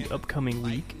the upcoming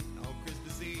week.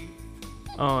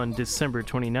 On December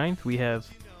 29th, we have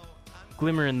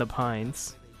Glimmer in the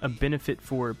Pines, a benefit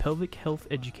for pelvic health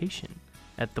education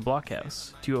at the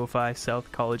Blockhouse, 205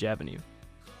 South College Avenue,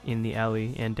 in the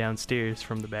alley and downstairs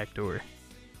from the back door.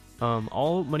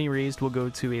 All money raised will go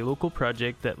to a local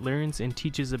project that learns and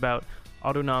teaches about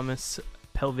autonomous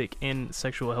pelvic and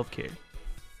sexual health care.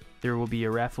 There will be a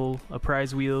raffle, a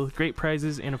prize wheel, great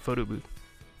prizes, and a photo booth.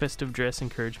 Festive dress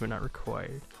encouragement not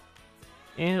required.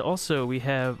 And also, we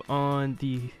have on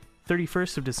the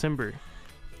 31st of December,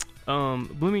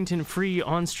 Bloomington free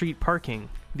on-street parking.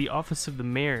 The Office of the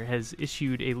Mayor has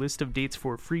issued a list of dates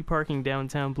for free parking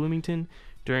downtown Bloomington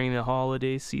during the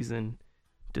holiday season.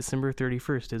 December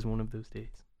 31st is one of those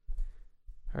days.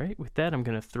 All right, with that, I'm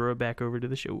going to throw it back over to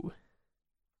the show.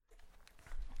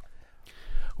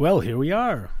 Well, here we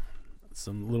are.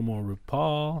 Some little more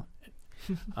RuPaul.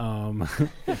 These That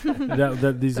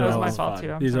are was all my fault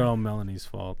too. These are all Melanie's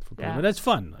fault. Yeah. But that's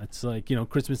fun. It's like,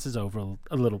 Christmas is over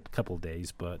a little couple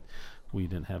days, but we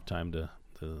didn't have time to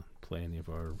play any of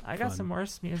our. I got fun. some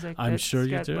worse music. I'm that's sure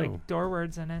you got, do. Like door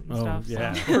words in it and Oh stuff.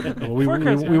 yeah. So. Well, we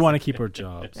want to keep our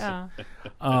jobs. Yeah.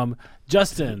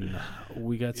 Justin,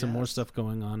 we got some more stuff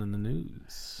going on in the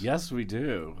news. Yes, we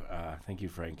do. Thank you,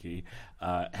 Frankie.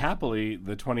 Happily,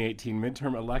 the 2018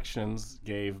 midterm elections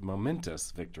gave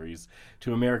momentous victories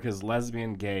to America's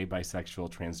lesbian, gay, bisexual,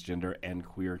 transgender, and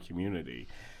queer community.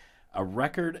 A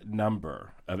record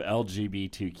number of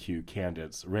LGBTQ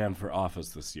candidates ran for office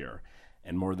this year,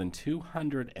 and more than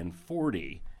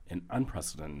 240, an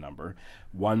unprecedented number,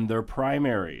 won their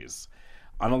primaries.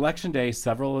 On Election Day,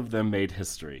 several of them made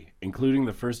history, including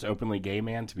the first openly gay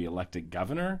man to be elected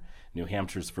governor, New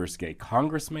Hampshire's first gay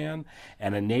congressman,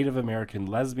 and a Native American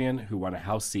lesbian who won a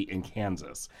House seat in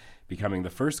Kansas, becoming the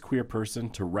first queer person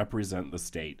to represent the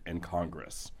state in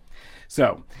Congress.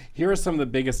 So, here are some of the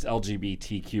biggest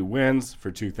LGBTQ wins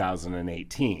for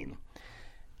 2018.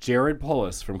 Jared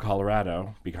Polis from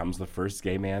Colorado becomes the first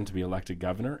gay man to be elected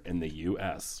governor in the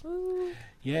U.S. Ooh.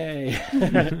 Yay.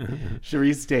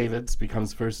 Sharice Davids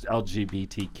becomes first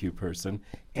LGBTQ person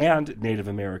and Native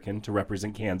American to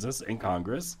represent Kansas in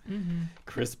Congress. Mm-hmm.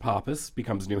 Chris Pappas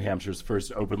becomes New Hampshire's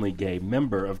first openly gay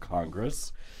member of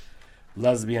Congress.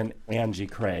 Lesbian Angie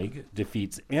Craig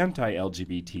defeats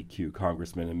anti-LGBTQ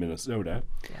congressman in Minnesota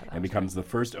and becomes the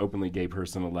first openly gay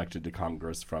person elected to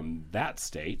Congress from that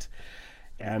state.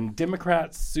 And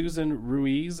Democrats Susan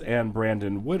Ruiz and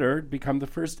Brandon Woodard become the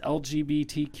first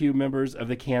LGBTQ members of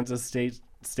the Kansas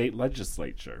state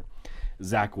legislature.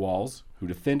 Zach Walls, who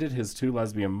defended his two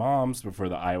lesbian moms before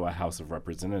the Iowa House of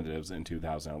Representatives in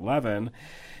 2011,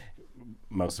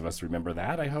 most of us remember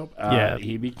that, I hope.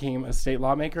 He became a state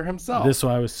lawmaker himself. This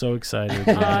one I was so excited.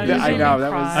 I know.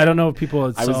 That was. I don't know if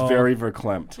people I was very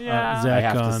verklempt.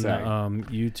 Zach on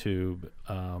YouTube.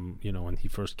 When he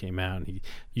first came out,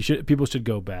 people should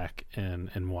go back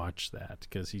and watch that,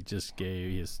 because he just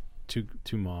gave his two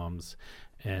moms,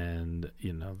 and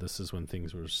this is when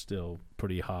things were still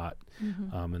pretty hot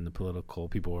in the political.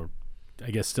 People were, I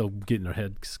guess, still getting their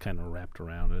heads kind of wrapped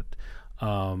around it.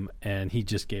 And he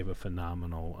just gave a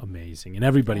phenomenal, amazing, and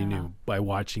everybody knew by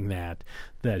watching that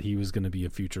he was going to be a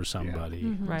future somebody. Yeah.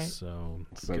 Mm-hmm. Right. So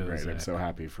great. I'm so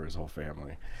happy for his whole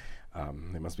family.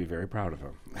 They must be very proud of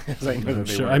him. I know that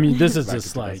sure. I mean, this is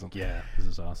just like, this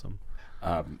is awesome.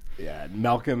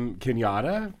 Malcolm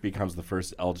Kenyatta becomes the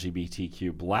first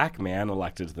LGBTQ black man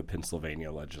elected to the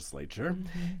Pennsylvania legislature.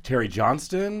 Terry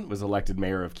Johnston was elected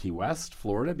mayor of Key West,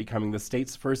 Florida, becoming the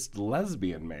state's first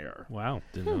lesbian mayor. Wow,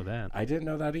 didn't know that. I didn't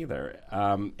know that either.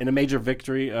 In a major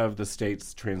victory of the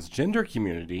state's transgender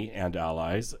community and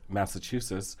allies,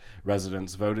 Massachusetts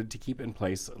residents voted to keep in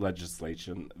place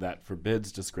legislation that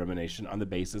forbids discrimination on the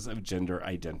basis of gender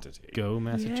identity. Go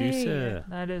Massachusetts.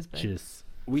 That is big. Just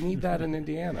We need that in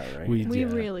Indiana, right? We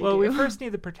really Well, do. we first need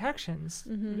the protections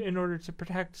in order to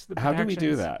protect the How protections. do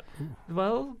we do that?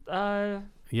 Well,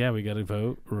 yeah, we got to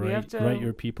vote. we have to Write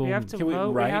your people. We have to Can we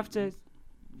vote. write- We have to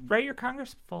write your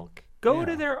congressfolk. Go Yeah.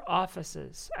 to their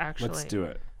offices. Actually, Let's do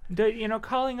it.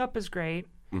 Calling up is great.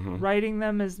 Mm-hmm. Writing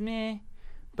them is meh,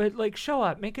 but show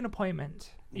up, make an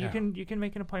appointment. You Yeah. can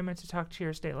make an appointment to talk to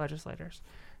your state legislators,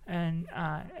 and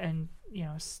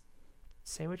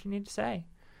say what you need to say.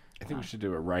 I think we should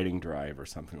do a writing drive or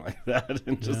something like that,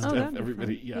 and just Oh, have that'd be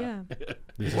everybody. fun. Yeah.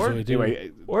 This is Or- what we do.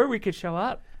 Anyway, Or we could show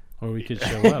up. Or we could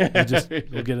show up.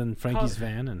 We'll get in Frankie's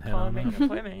van and head Call on and make up. an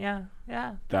appointment.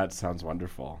 Yeah. that sounds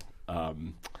wonderful.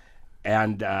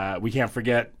 And we can't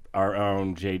forget our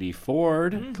own J.D.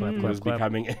 Ford, Clap, who is clap,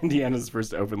 clap. becoming Indiana's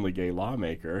first openly gay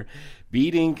lawmaker,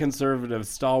 beating conservative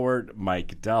stalwart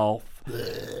Mike Delph.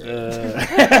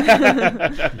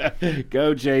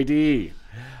 Go, J.D.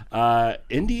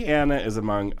 Indiana is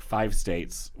among 5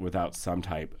 states without some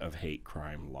type of hate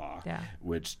crime law, Yeah.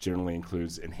 which generally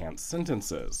includes enhanced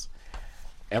sentences.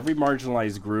 Every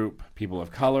marginalized group, people of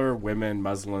color, women,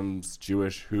 Muslims,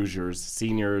 Jewish Hoosiers,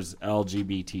 seniors,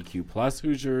 LGBTQ plus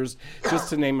Hoosiers, just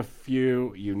to name a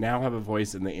few, you now have a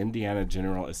voice in the Indiana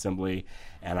General Assembly,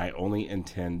 and I only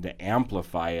intend to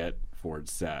amplify it, Ford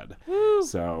said. Woo.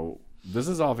 So this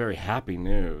is all very happy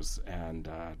news and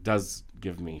does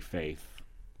give me faith.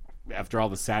 After all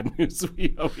the sad news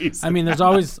we always I mean, there's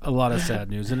always a lot of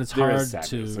sad news, and it's There is hard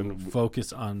sad news, to and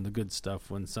focus on the good stuff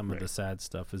when some of Right. the sad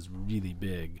stuff is really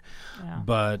big. Yeah.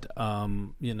 But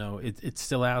it's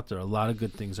still out there. A lot of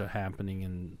good things are happening,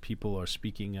 and people are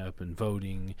speaking up and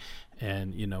voting.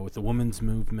 And with the women's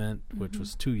movement, which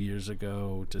was 2 years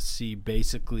ago, to see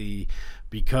basically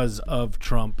because of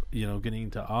Trump, getting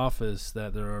into office,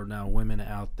 that there are now women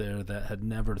out there that had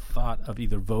never thought of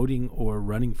either voting or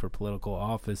running for political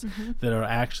office that are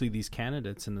actually these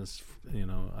candidates in this.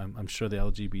 I'm sure the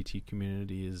LGBT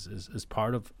community is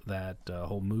part of that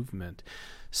whole movement.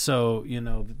 So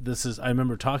this is. I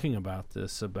remember talking about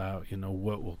this about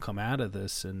what will come out of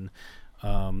this, and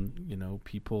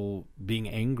people being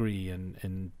angry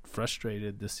and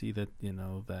frustrated to see that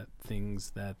that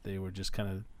things that they were just kind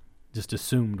of just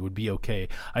assumed would be okay.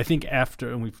 I think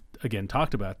after, and we've again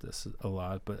talked about this a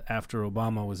lot, but after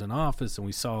Obama was in office and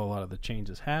we saw a lot of the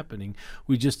changes happening,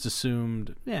 we just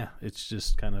assumed, it's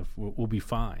just kind of we'll be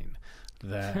fine.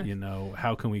 That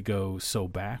how can we go so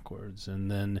backwards? And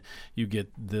then you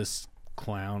get this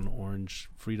clown orange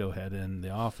Frito head in the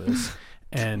office.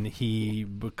 And he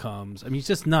becomes, he's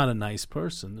just not a nice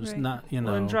person. There's Right. not,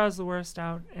 Well, and draws the worst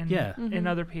out in Yeah. in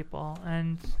other people,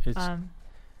 and It's-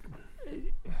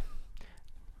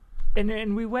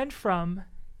 and we went from,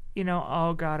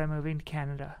 oh God, I'm moving to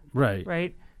Canada,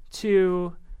 right.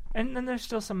 to, and then there's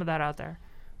still some of that out there,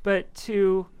 but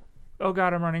to, oh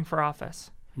God, I'm running for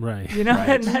office, Right. and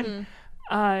then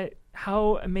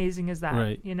how amazing is that?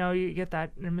 Right. You get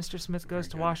that, and Mr. Smith goes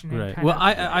to Washington. Right. kind Well, of-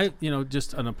 I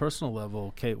just on a personal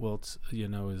level, Kate Wiltz,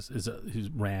 is who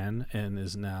ran and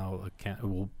is now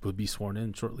will be sworn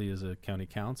in shortly as a county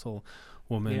council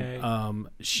woman. Yay.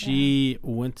 She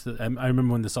went to. I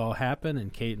remember when this all happened,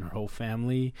 and Kate and her whole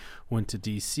family went to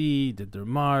D.C., did their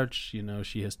march.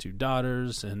 She has 2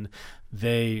 daughters, and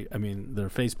their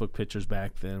Facebook pictures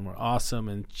back then were awesome,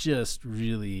 and just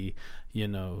really,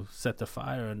 set the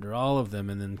fire under all of them.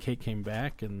 And then Kate came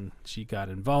back, and she got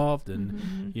involved,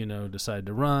 and decided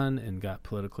to run, and got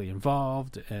politically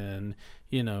involved, and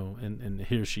and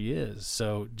here she is.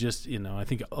 So just I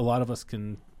think a lot of us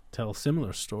can tell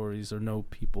similar stories or know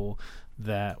people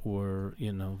that were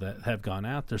that have gone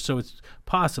out there. So it's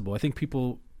possible. I think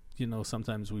people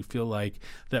sometimes we feel like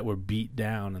that we're beat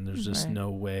down and there's just Right.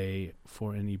 no way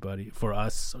for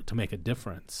us to make a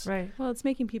difference. right. Well, it's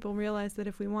making people realize that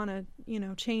if we want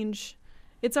to, change,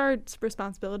 it's our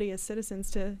responsibility as citizens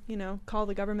to, call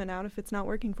the government out if it's not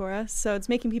working for us. So it's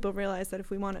making people realize that if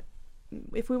we want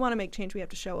to make change, we have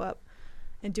to show up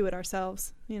and do it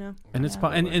ourselves, And it's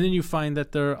and then you find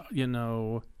that there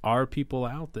are people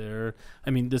out there.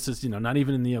 This is not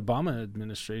even in the Obama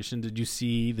administration did you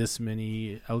see this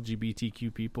many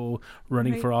LGBTQ people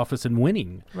running Right. for office and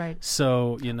winning. Right.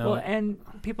 So Well, and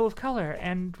people of color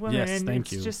and women. Yes, and thank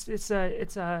it's you. just it's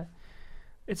a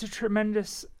it's a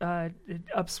tremendous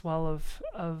upswell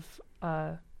of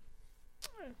I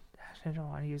don't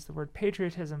want to use the word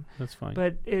patriotism. That's fine.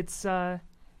 But it's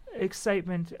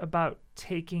excitement about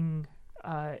taking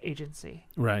agency.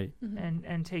 Right. Mm-hmm.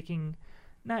 And taking,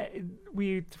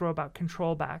 we throw about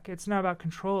control back. It's not about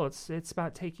control. It's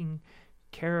about taking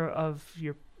care of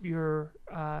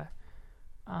yourself,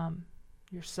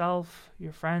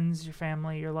 your friends, your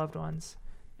family, your loved ones,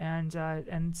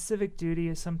 and civic duty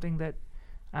is something that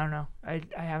I don't know. I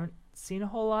haven't seen a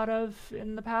whole lot of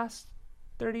in the past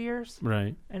 30 years.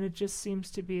 Right. And it just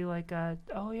seems to be like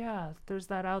oh yeah, there's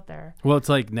that out there. Well, it's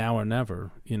like now or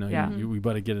never. Yeah. We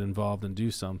better get involved and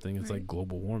do something. It's like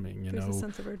global warming. There's a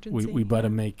sense of urgency. We better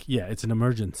make. Yeah, it's an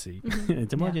emergency.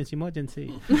 It's emergency.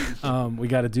 We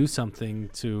got to do something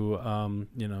to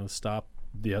stop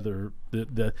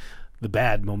the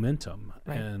bad momentum.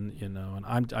 Right.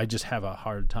 And I just have a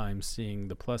hard time seeing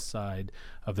the plus side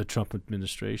of the Trump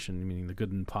administration, meaning the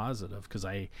good and positive, because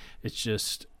it's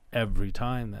just. Every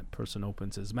time that person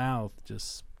opens his mouth,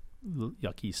 just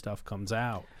yucky stuff comes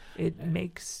out. It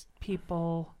makes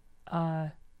people,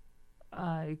 it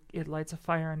lights a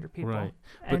fire under people. Right.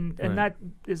 And that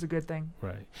is a good thing.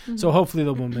 Right. Mm-hmm. So hopefully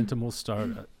the momentum will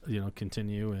start,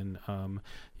 continue. And,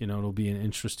 it'll be an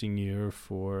interesting year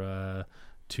for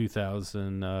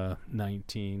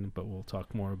 2019, but we'll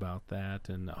talk more about that,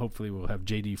 and hopefully we'll have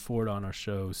JD Ford on our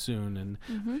show soon, and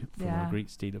from our great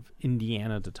state of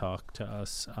Indiana to talk to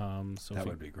us. So that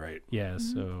would be great. Yeah,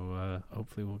 so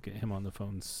hopefully we'll get him on the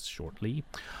phones shortly.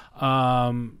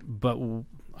 But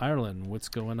Ireland, what's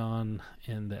going on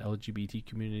in the LGBT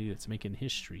community that's making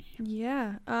history?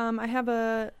 Yeah, I have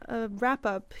a wrap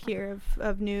up here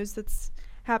of news that's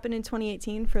happened in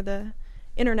 2018 for the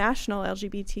international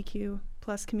LGBTQ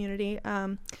plus community.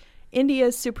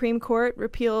 India's Supreme Court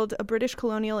repealed a British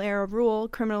colonial-era rule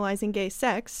criminalizing gay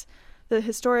sex. The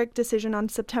historic decision on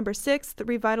September 6th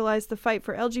revitalized the fight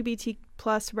for LGBT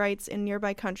plus rights in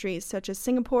nearby countries such as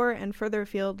Singapore and further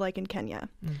afield like in Kenya,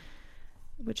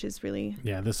 which is really...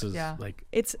 Yeah, this is like...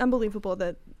 It's unbelievable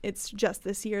that it's just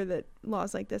this year that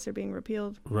laws like this are being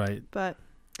repealed. Right. But...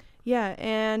 yeah,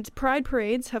 and pride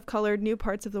parades have colored new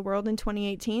parts of the world in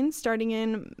 2018, starting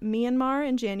in Myanmar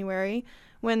in January,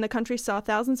 when the country saw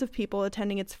thousands of people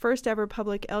attending its first ever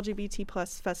public LGBT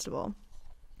plus festival.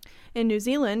 In New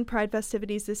Zealand, pride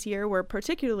festivities this year were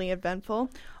particularly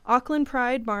eventful. Auckland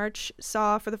Pride March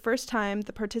saw for the first time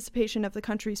the participation of the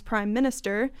country's Prime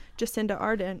Minister, Jacinda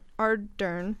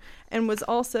Ardern, and was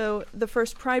also the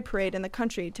first pride parade in the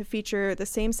country to feature the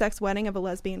same-sex wedding of a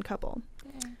lesbian couple.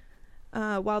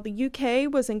 While the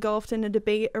UK was engulfed in a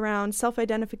debate around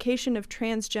self-identification of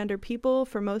transgender people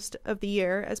for most of the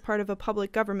year as part of a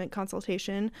public government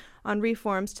consultation on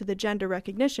reforms to the Gender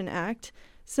Recognition Act,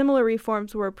 similar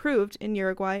reforms were approved in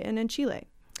Uruguay and in Chile.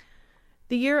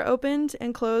 The year opened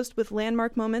and closed with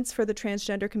landmark moments for the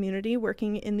transgender community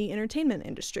working in the entertainment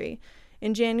industry.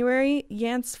 In January,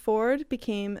 Yance Ford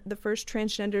became the first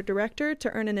transgender director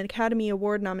to earn an Academy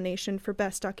Award nomination for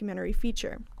Best Documentary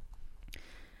Feature.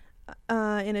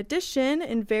 In addition,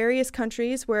 in various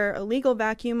countries where a legal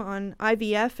vacuum on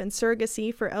IVF and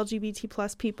surrogacy for LGBT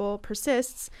plus people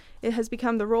persists, it has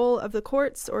become the role of the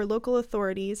courts or local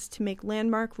authorities to make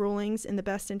landmark rulings in the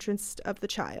best interest of the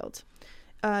child.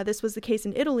 This was the case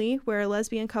in Italy, where a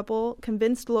lesbian couple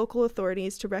convinced local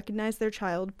authorities to recognize their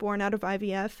child born out of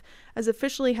IVF as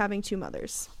officially having two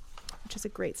mothers, which is a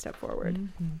great step forward.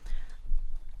 Mm-hmm.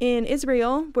 In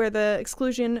Israel, where the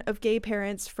exclusion of gay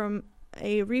parents from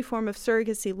a reform of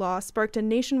surrogacy law sparked a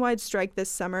nationwide strike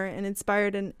this summer and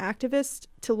inspired an activist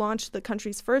to launch the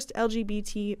country's first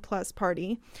LGBT plus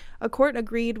party. A court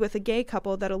agreed with a gay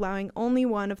couple that allowing only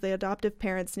one of the adoptive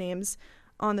parents' names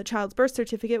on the child's birth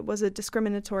certificate was a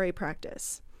discriminatory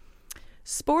practice.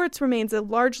 Sports remains a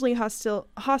largely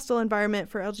hostile environment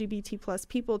for LGBT plus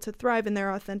people to thrive in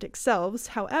their authentic selves.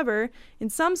 However, in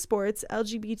some sports,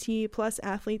 LGBT plus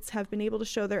athletes have been able to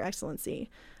show their excellency.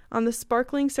 On the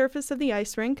sparkling surface of the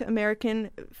ice rink, American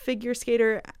figure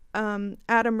skater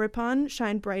Adam Rippon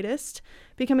shined brightest,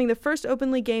 becoming the first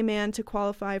openly gay man to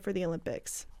qualify for the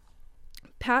Olympics.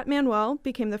 Pat Manuel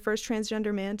became the first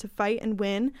transgender man to fight and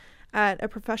win at a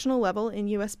professional level in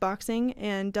U.S. boxing,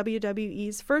 and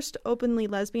WWE's first openly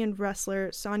lesbian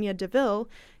wrestler, Sonya Deville,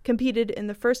 competed in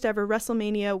the first ever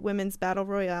WrestleMania Women's Battle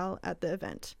Royale at the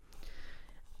event.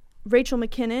 Rachel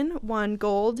McKinnon won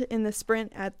gold in the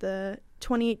sprint at the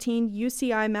 2018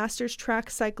 UCI Masters Track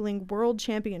Cycling World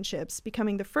Championships,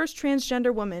 becoming the first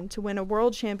transgender woman to win a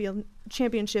world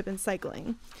championship in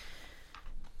cycling.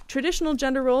 Traditional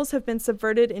gender roles have been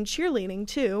subverted in cheerleading,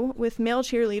 too, with male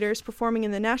cheerleaders performing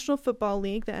in the National Football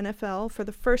League, the NFL, for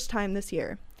the first time this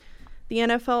year. The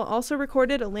NFL also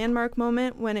recorded a landmark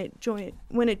moment when it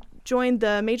joined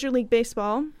the Major League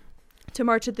Baseball to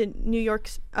march at the New York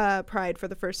Pride for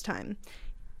the first time.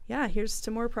 Yeah, here's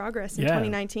to more progress in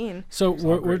 2019. So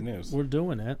we're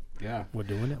doing it. Yeah, we're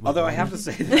doing it. Although I have to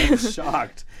say that I was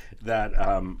shocked that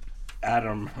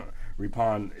Adam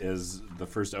Rippon is the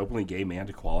first openly gay man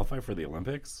to qualify for the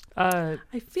Olympics. I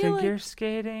feel figure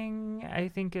skating. I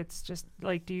think it's just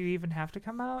like, do you even have to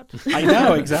come out? I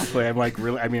know, exactly. I'm like,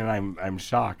 really. I mean, I'm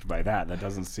shocked by that. That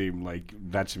doesn't seem like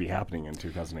that should be happening in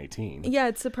 2018. Yeah,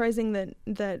 it's surprising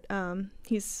that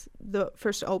he's the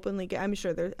first openly gay. I'm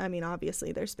sure there. I mean,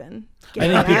 obviously there's been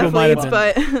gay athletes,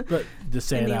 but to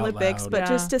say in it the out Olympics, loud. but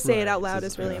just to say it out Right. loud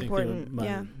is really important.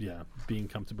 Yeah, being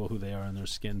comfortable who they are in their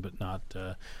skin, but not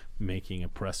making a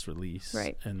press release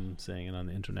and saying it on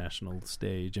the international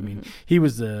stage. I mean, he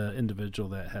was the individual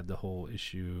that had the whole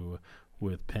issue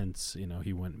with Pence. You know,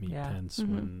 he wouldn't meet Pence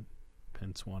when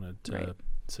Pence wanted to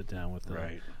sit down with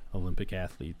the Olympic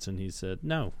athletes, and he said,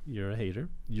 "No, you're a hater.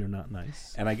 You're not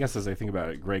nice." And I guess as I think about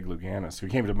it, Greg Louganis, who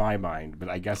came to my mind, but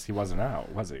I guess he wasn't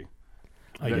out, was he?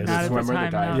 I guess not at the swimmer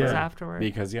time. that died No, it was afterward.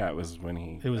 Because it was when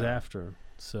he. It was after.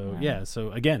 So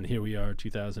so again, here we are,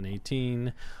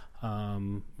 2018.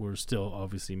 We're still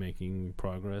obviously making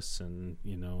progress, and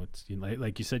it's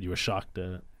like you said, you were shocked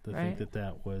to think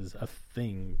that was a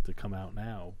thing to come out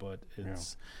now, but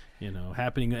it's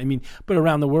happening. I mean, but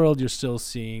around the world, you're still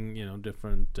seeing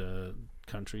different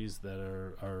countries that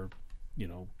are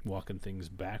walking things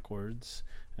backwards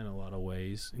in a lot of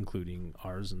ways, including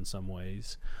ours in some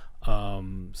ways.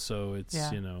 So it's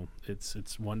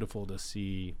it's wonderful to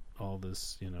see all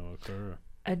this occur.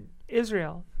 And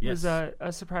Israel was a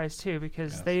surprise too,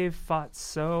 because they've fought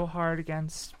so hard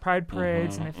against pride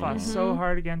parades, and they fought so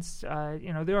hard against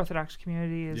the Orthodox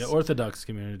community. The Orthodox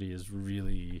community is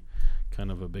really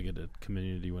kind of a bigoted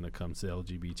community when it comes to the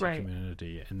LGBT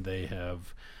community, and they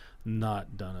have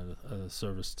not done a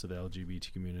service to the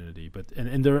LGBT community. But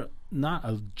and they're not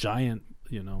a giant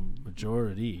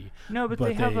majority. No, but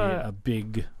they have a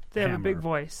big. They have a big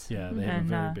voice. Yeah, they have a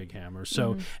very big hammer.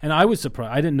 So, and I was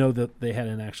surprised. I didn't know that they had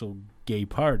an actual gay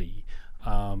party,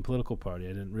 political party. I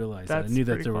didn't realize that. I knew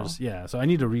that there was. Yeah, so I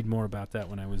need to read more about that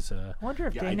when I was. I wonder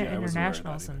if Dana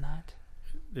International's in that.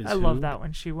 I who? love that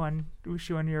when she won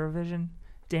Eurovision.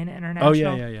 Dana International.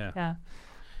 Oh yeah.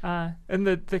 And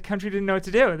the country didn't know what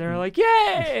to do. They were like,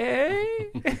 "Yay!"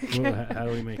 Well, how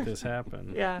do we make this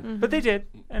happen? Yeah, but they did,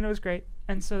 and it was great.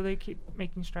 And so they keep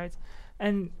making strides.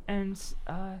 And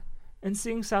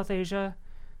seeing South Asia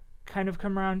kind of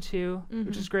come around too,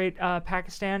 which is great.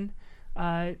 Pakistan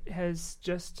has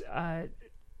just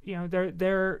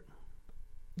they're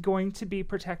going to be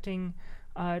protecting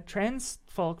trans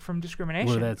folk from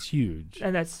discrimination. Well, that's huge.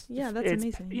 And that's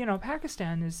amazing.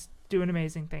 Pakistan is doing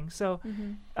amazing things. So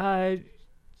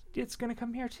it's going to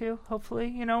come here too.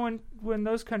 Hopefully, when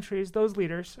those countries, those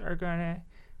leaders are going to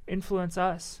influence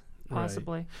us.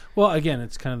 Possibly. Right. Well, again,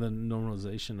 it's kind of the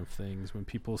normalization of things when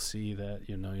people see that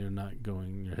you're not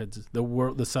going. Your head's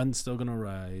the sun's still going to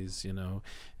rise.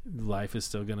 Life is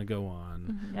still going to go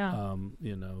on. Yeah.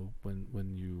 When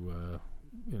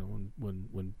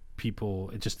people,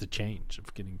 it's just a change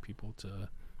of getting people to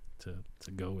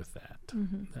go with that,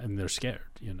 and they're scared.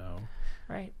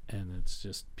 Right. And it's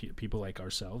just people like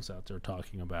ourselves out there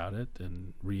talking about it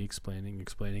and explaining.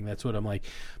 That's what I'm like.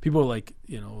 People are like,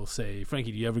 will say,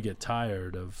 Frankie, do you ever get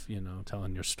tired of,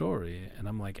 telling your story? And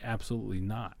I'm like, absolutely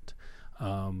not.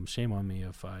 Shame on me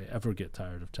if I ever get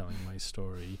tired of telling my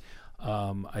story.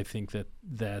 I think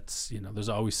that's there's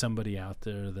always somebody out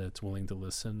there that's willing to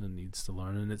listen and needs to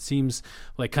learn, and it seems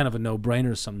like kind of a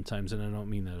no-brainer sometimes, and I don't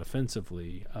mean that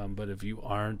offensively, but if you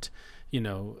aren't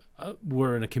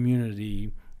we're in a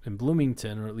community in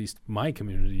Bloomington, or at least my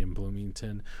community in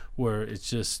Bloomington, where it's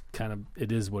just kind of,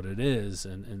 it is what it is,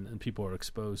 and people are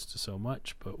exposed to so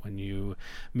much. But when you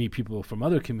meet people from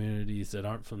other communities that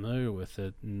aren't familiar with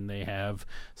it, and they have,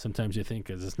 sometimes you think,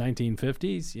 is this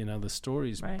 1950s, the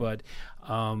stories, but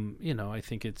I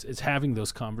think it's having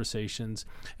those conversations,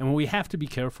 and what we have to be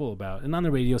careful about, and on the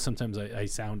radio sometimes I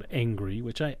sound angry,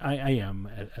 which I am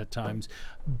at times,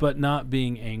 but not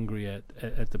being angry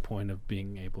at the point of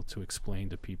being able to explain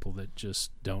to people that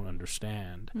just don't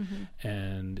understand,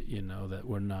 and that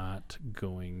we're not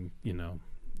going,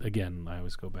 again, I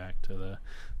always go back to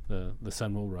the the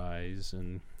sun will rise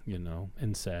and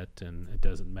set, and it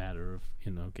doesn't matter if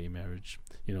gay marriage,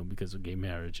 because of gay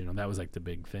marriage, that was like the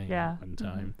big thing at one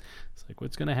time. It's like,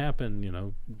 what's going to happen?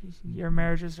 Your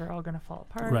marriages are all going to fall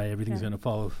apart. Right, everything's going to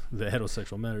follow. The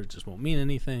heterosexual marriage just won't mean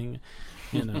anything.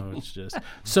 It's just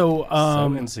so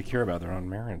insecure about their own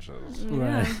marriages.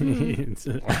 Right.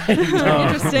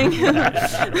 Interesting.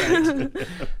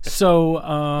 So,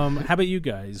 how about you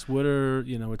guys? What are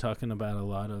we're talking about a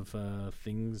lot of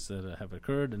things that have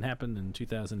occurred and happened in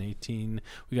 2018.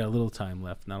 We got a little time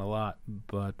left, not a lot,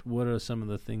 but what are some of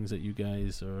the things that you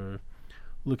guys are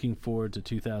looking forward to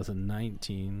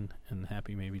 2019 and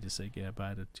happy maybe to say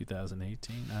goodbye to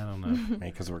 2018? I don't know.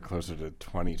 Because we're closer to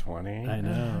 2020. I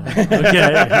know. Okay,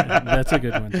 that's a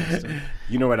good one, Justin.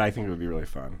 You know what I think would be really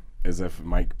fun? Is if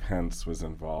Mike Pence was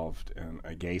involved in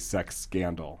a gay sex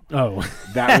scandal. Oh.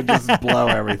 That would just blow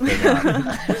everything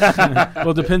up.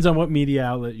 Well, it depends on what media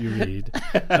outlet you read.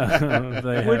 They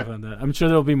have on that. I'm sure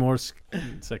there'll be more sex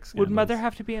scandals. Would Mother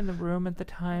have to be in the room at the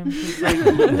time?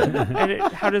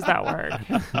 Like, how does that work?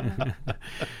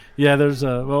 Yeah, there's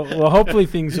well, hopefully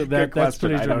things that's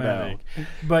pretty I dramatic.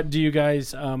 But do you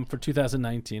guys, for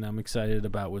 2019, I'm excited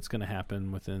about what's going to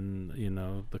happen within,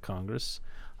 the Congress.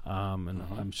 And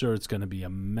I'm sure it's going to be a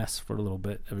mess for a little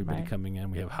bit. Everybody coming in,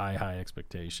 we have high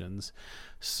expectations.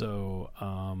 So,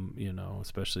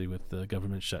 especially with the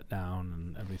government shutdown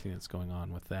and everything that's going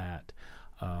on with that.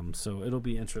 So it'll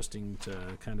be interesting to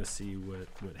kind of see what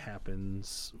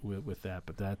happens with that.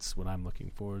 But that's what I'm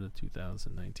looking forward to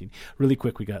 2019. Really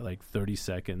quick, we got like 30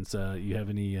 seconds. You have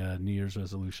any New Year's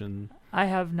resolution? I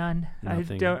have none.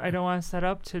 Nothing. I don't want to set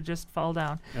up to just fall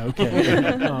down. Okay.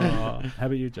 How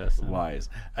about you, Justin? Wise.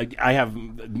 I have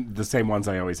the same ones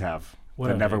I always have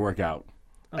that never work out.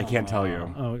 I can't tell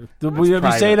you. Oh, if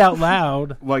you say it out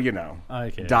loud. Well,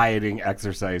 Okay. Dieting,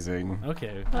 exercising.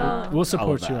 Okay. We'll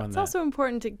support you on It's that. also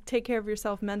important to take care of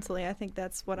yourself mentally. I think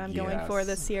that's what I'm going for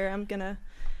this year. I'm going to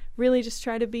really just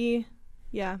try to be,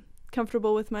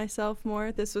 comfortable with myself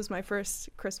more. This was my first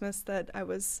Christmas that I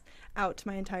was out to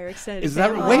my entire extended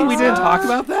family. Wait, we didn't talk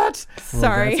about that?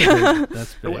 Sorry.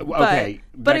 That's big. Okay.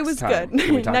 But it was time. good.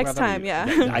 Can we talk Next about that? time,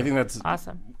 yeah. I think that's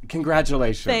awesome.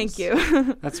 Congratulations. Thank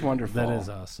you. That's wonderful. That is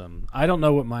awesome. I don't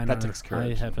know what mine That are. takes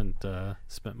courage. I haven't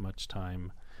spent much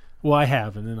time. Well, I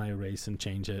have, and then I erase and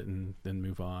change it and then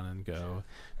move on and go.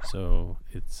 So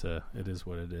it is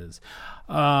what it is.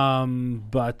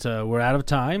 But we're out of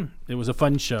time. It was a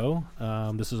fun show.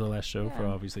 This is our last show for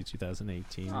obviously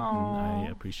 2018. And I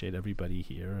appreciate everybody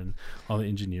here and all the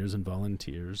engineers and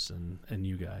volunteers and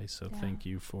you guys. So thank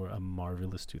you for a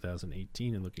marvelous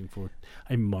 2018 and looking forward to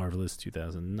a marvelous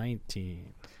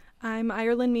 2019. I'm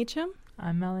Ireland Meacham.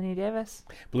 I'm Melanie Davis.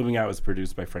 Blooming Out is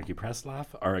produced by Frankie Presslaff.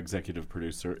 Our executive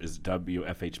producer is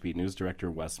WFHB News Director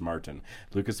Wes Martin.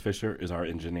 Lucas Fisher is our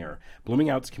engineer.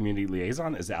 Blooming Out's community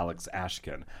liaison is Alex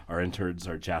Ashkin. Our interns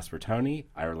are Jasper Toney,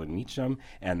 Ireland Meacham,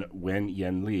 and Wen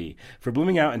Yen Lee. For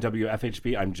Blooming Out and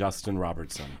WFHB, I'm Justin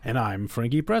Robertson. And I'm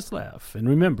Frankie Presslaff. And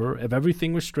remember, if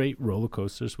everything was straight, roller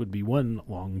coasters would be one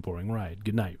long, boring ride.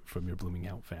 Good night from your Blooming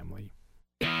Out family.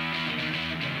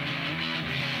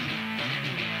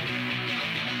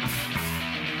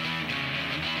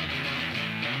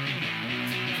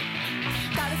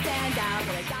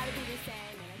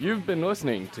 You've been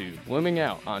listening to Blooming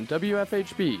Out on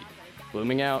WFHB.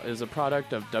 Blooming Out is a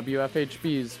product of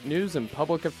WFHB's News and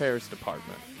Public Affairs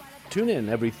Department. Tune in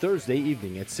every Thursday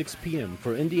evening at 6 p.m.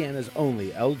 for Indiana's only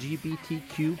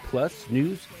LGBTQ+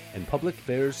 news and public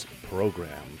affairs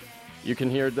program. You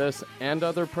can hear this and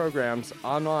other programs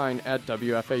online at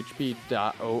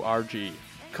WFHB.org.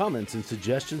 Comments and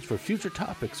suggestions for future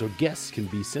topics or guests can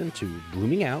be sent to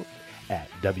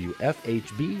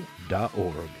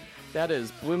bloomingOut@WFHB.org. That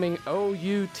is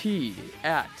BloomingOUT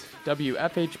at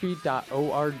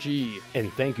WFHB.org.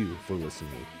 And thank you for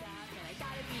listening.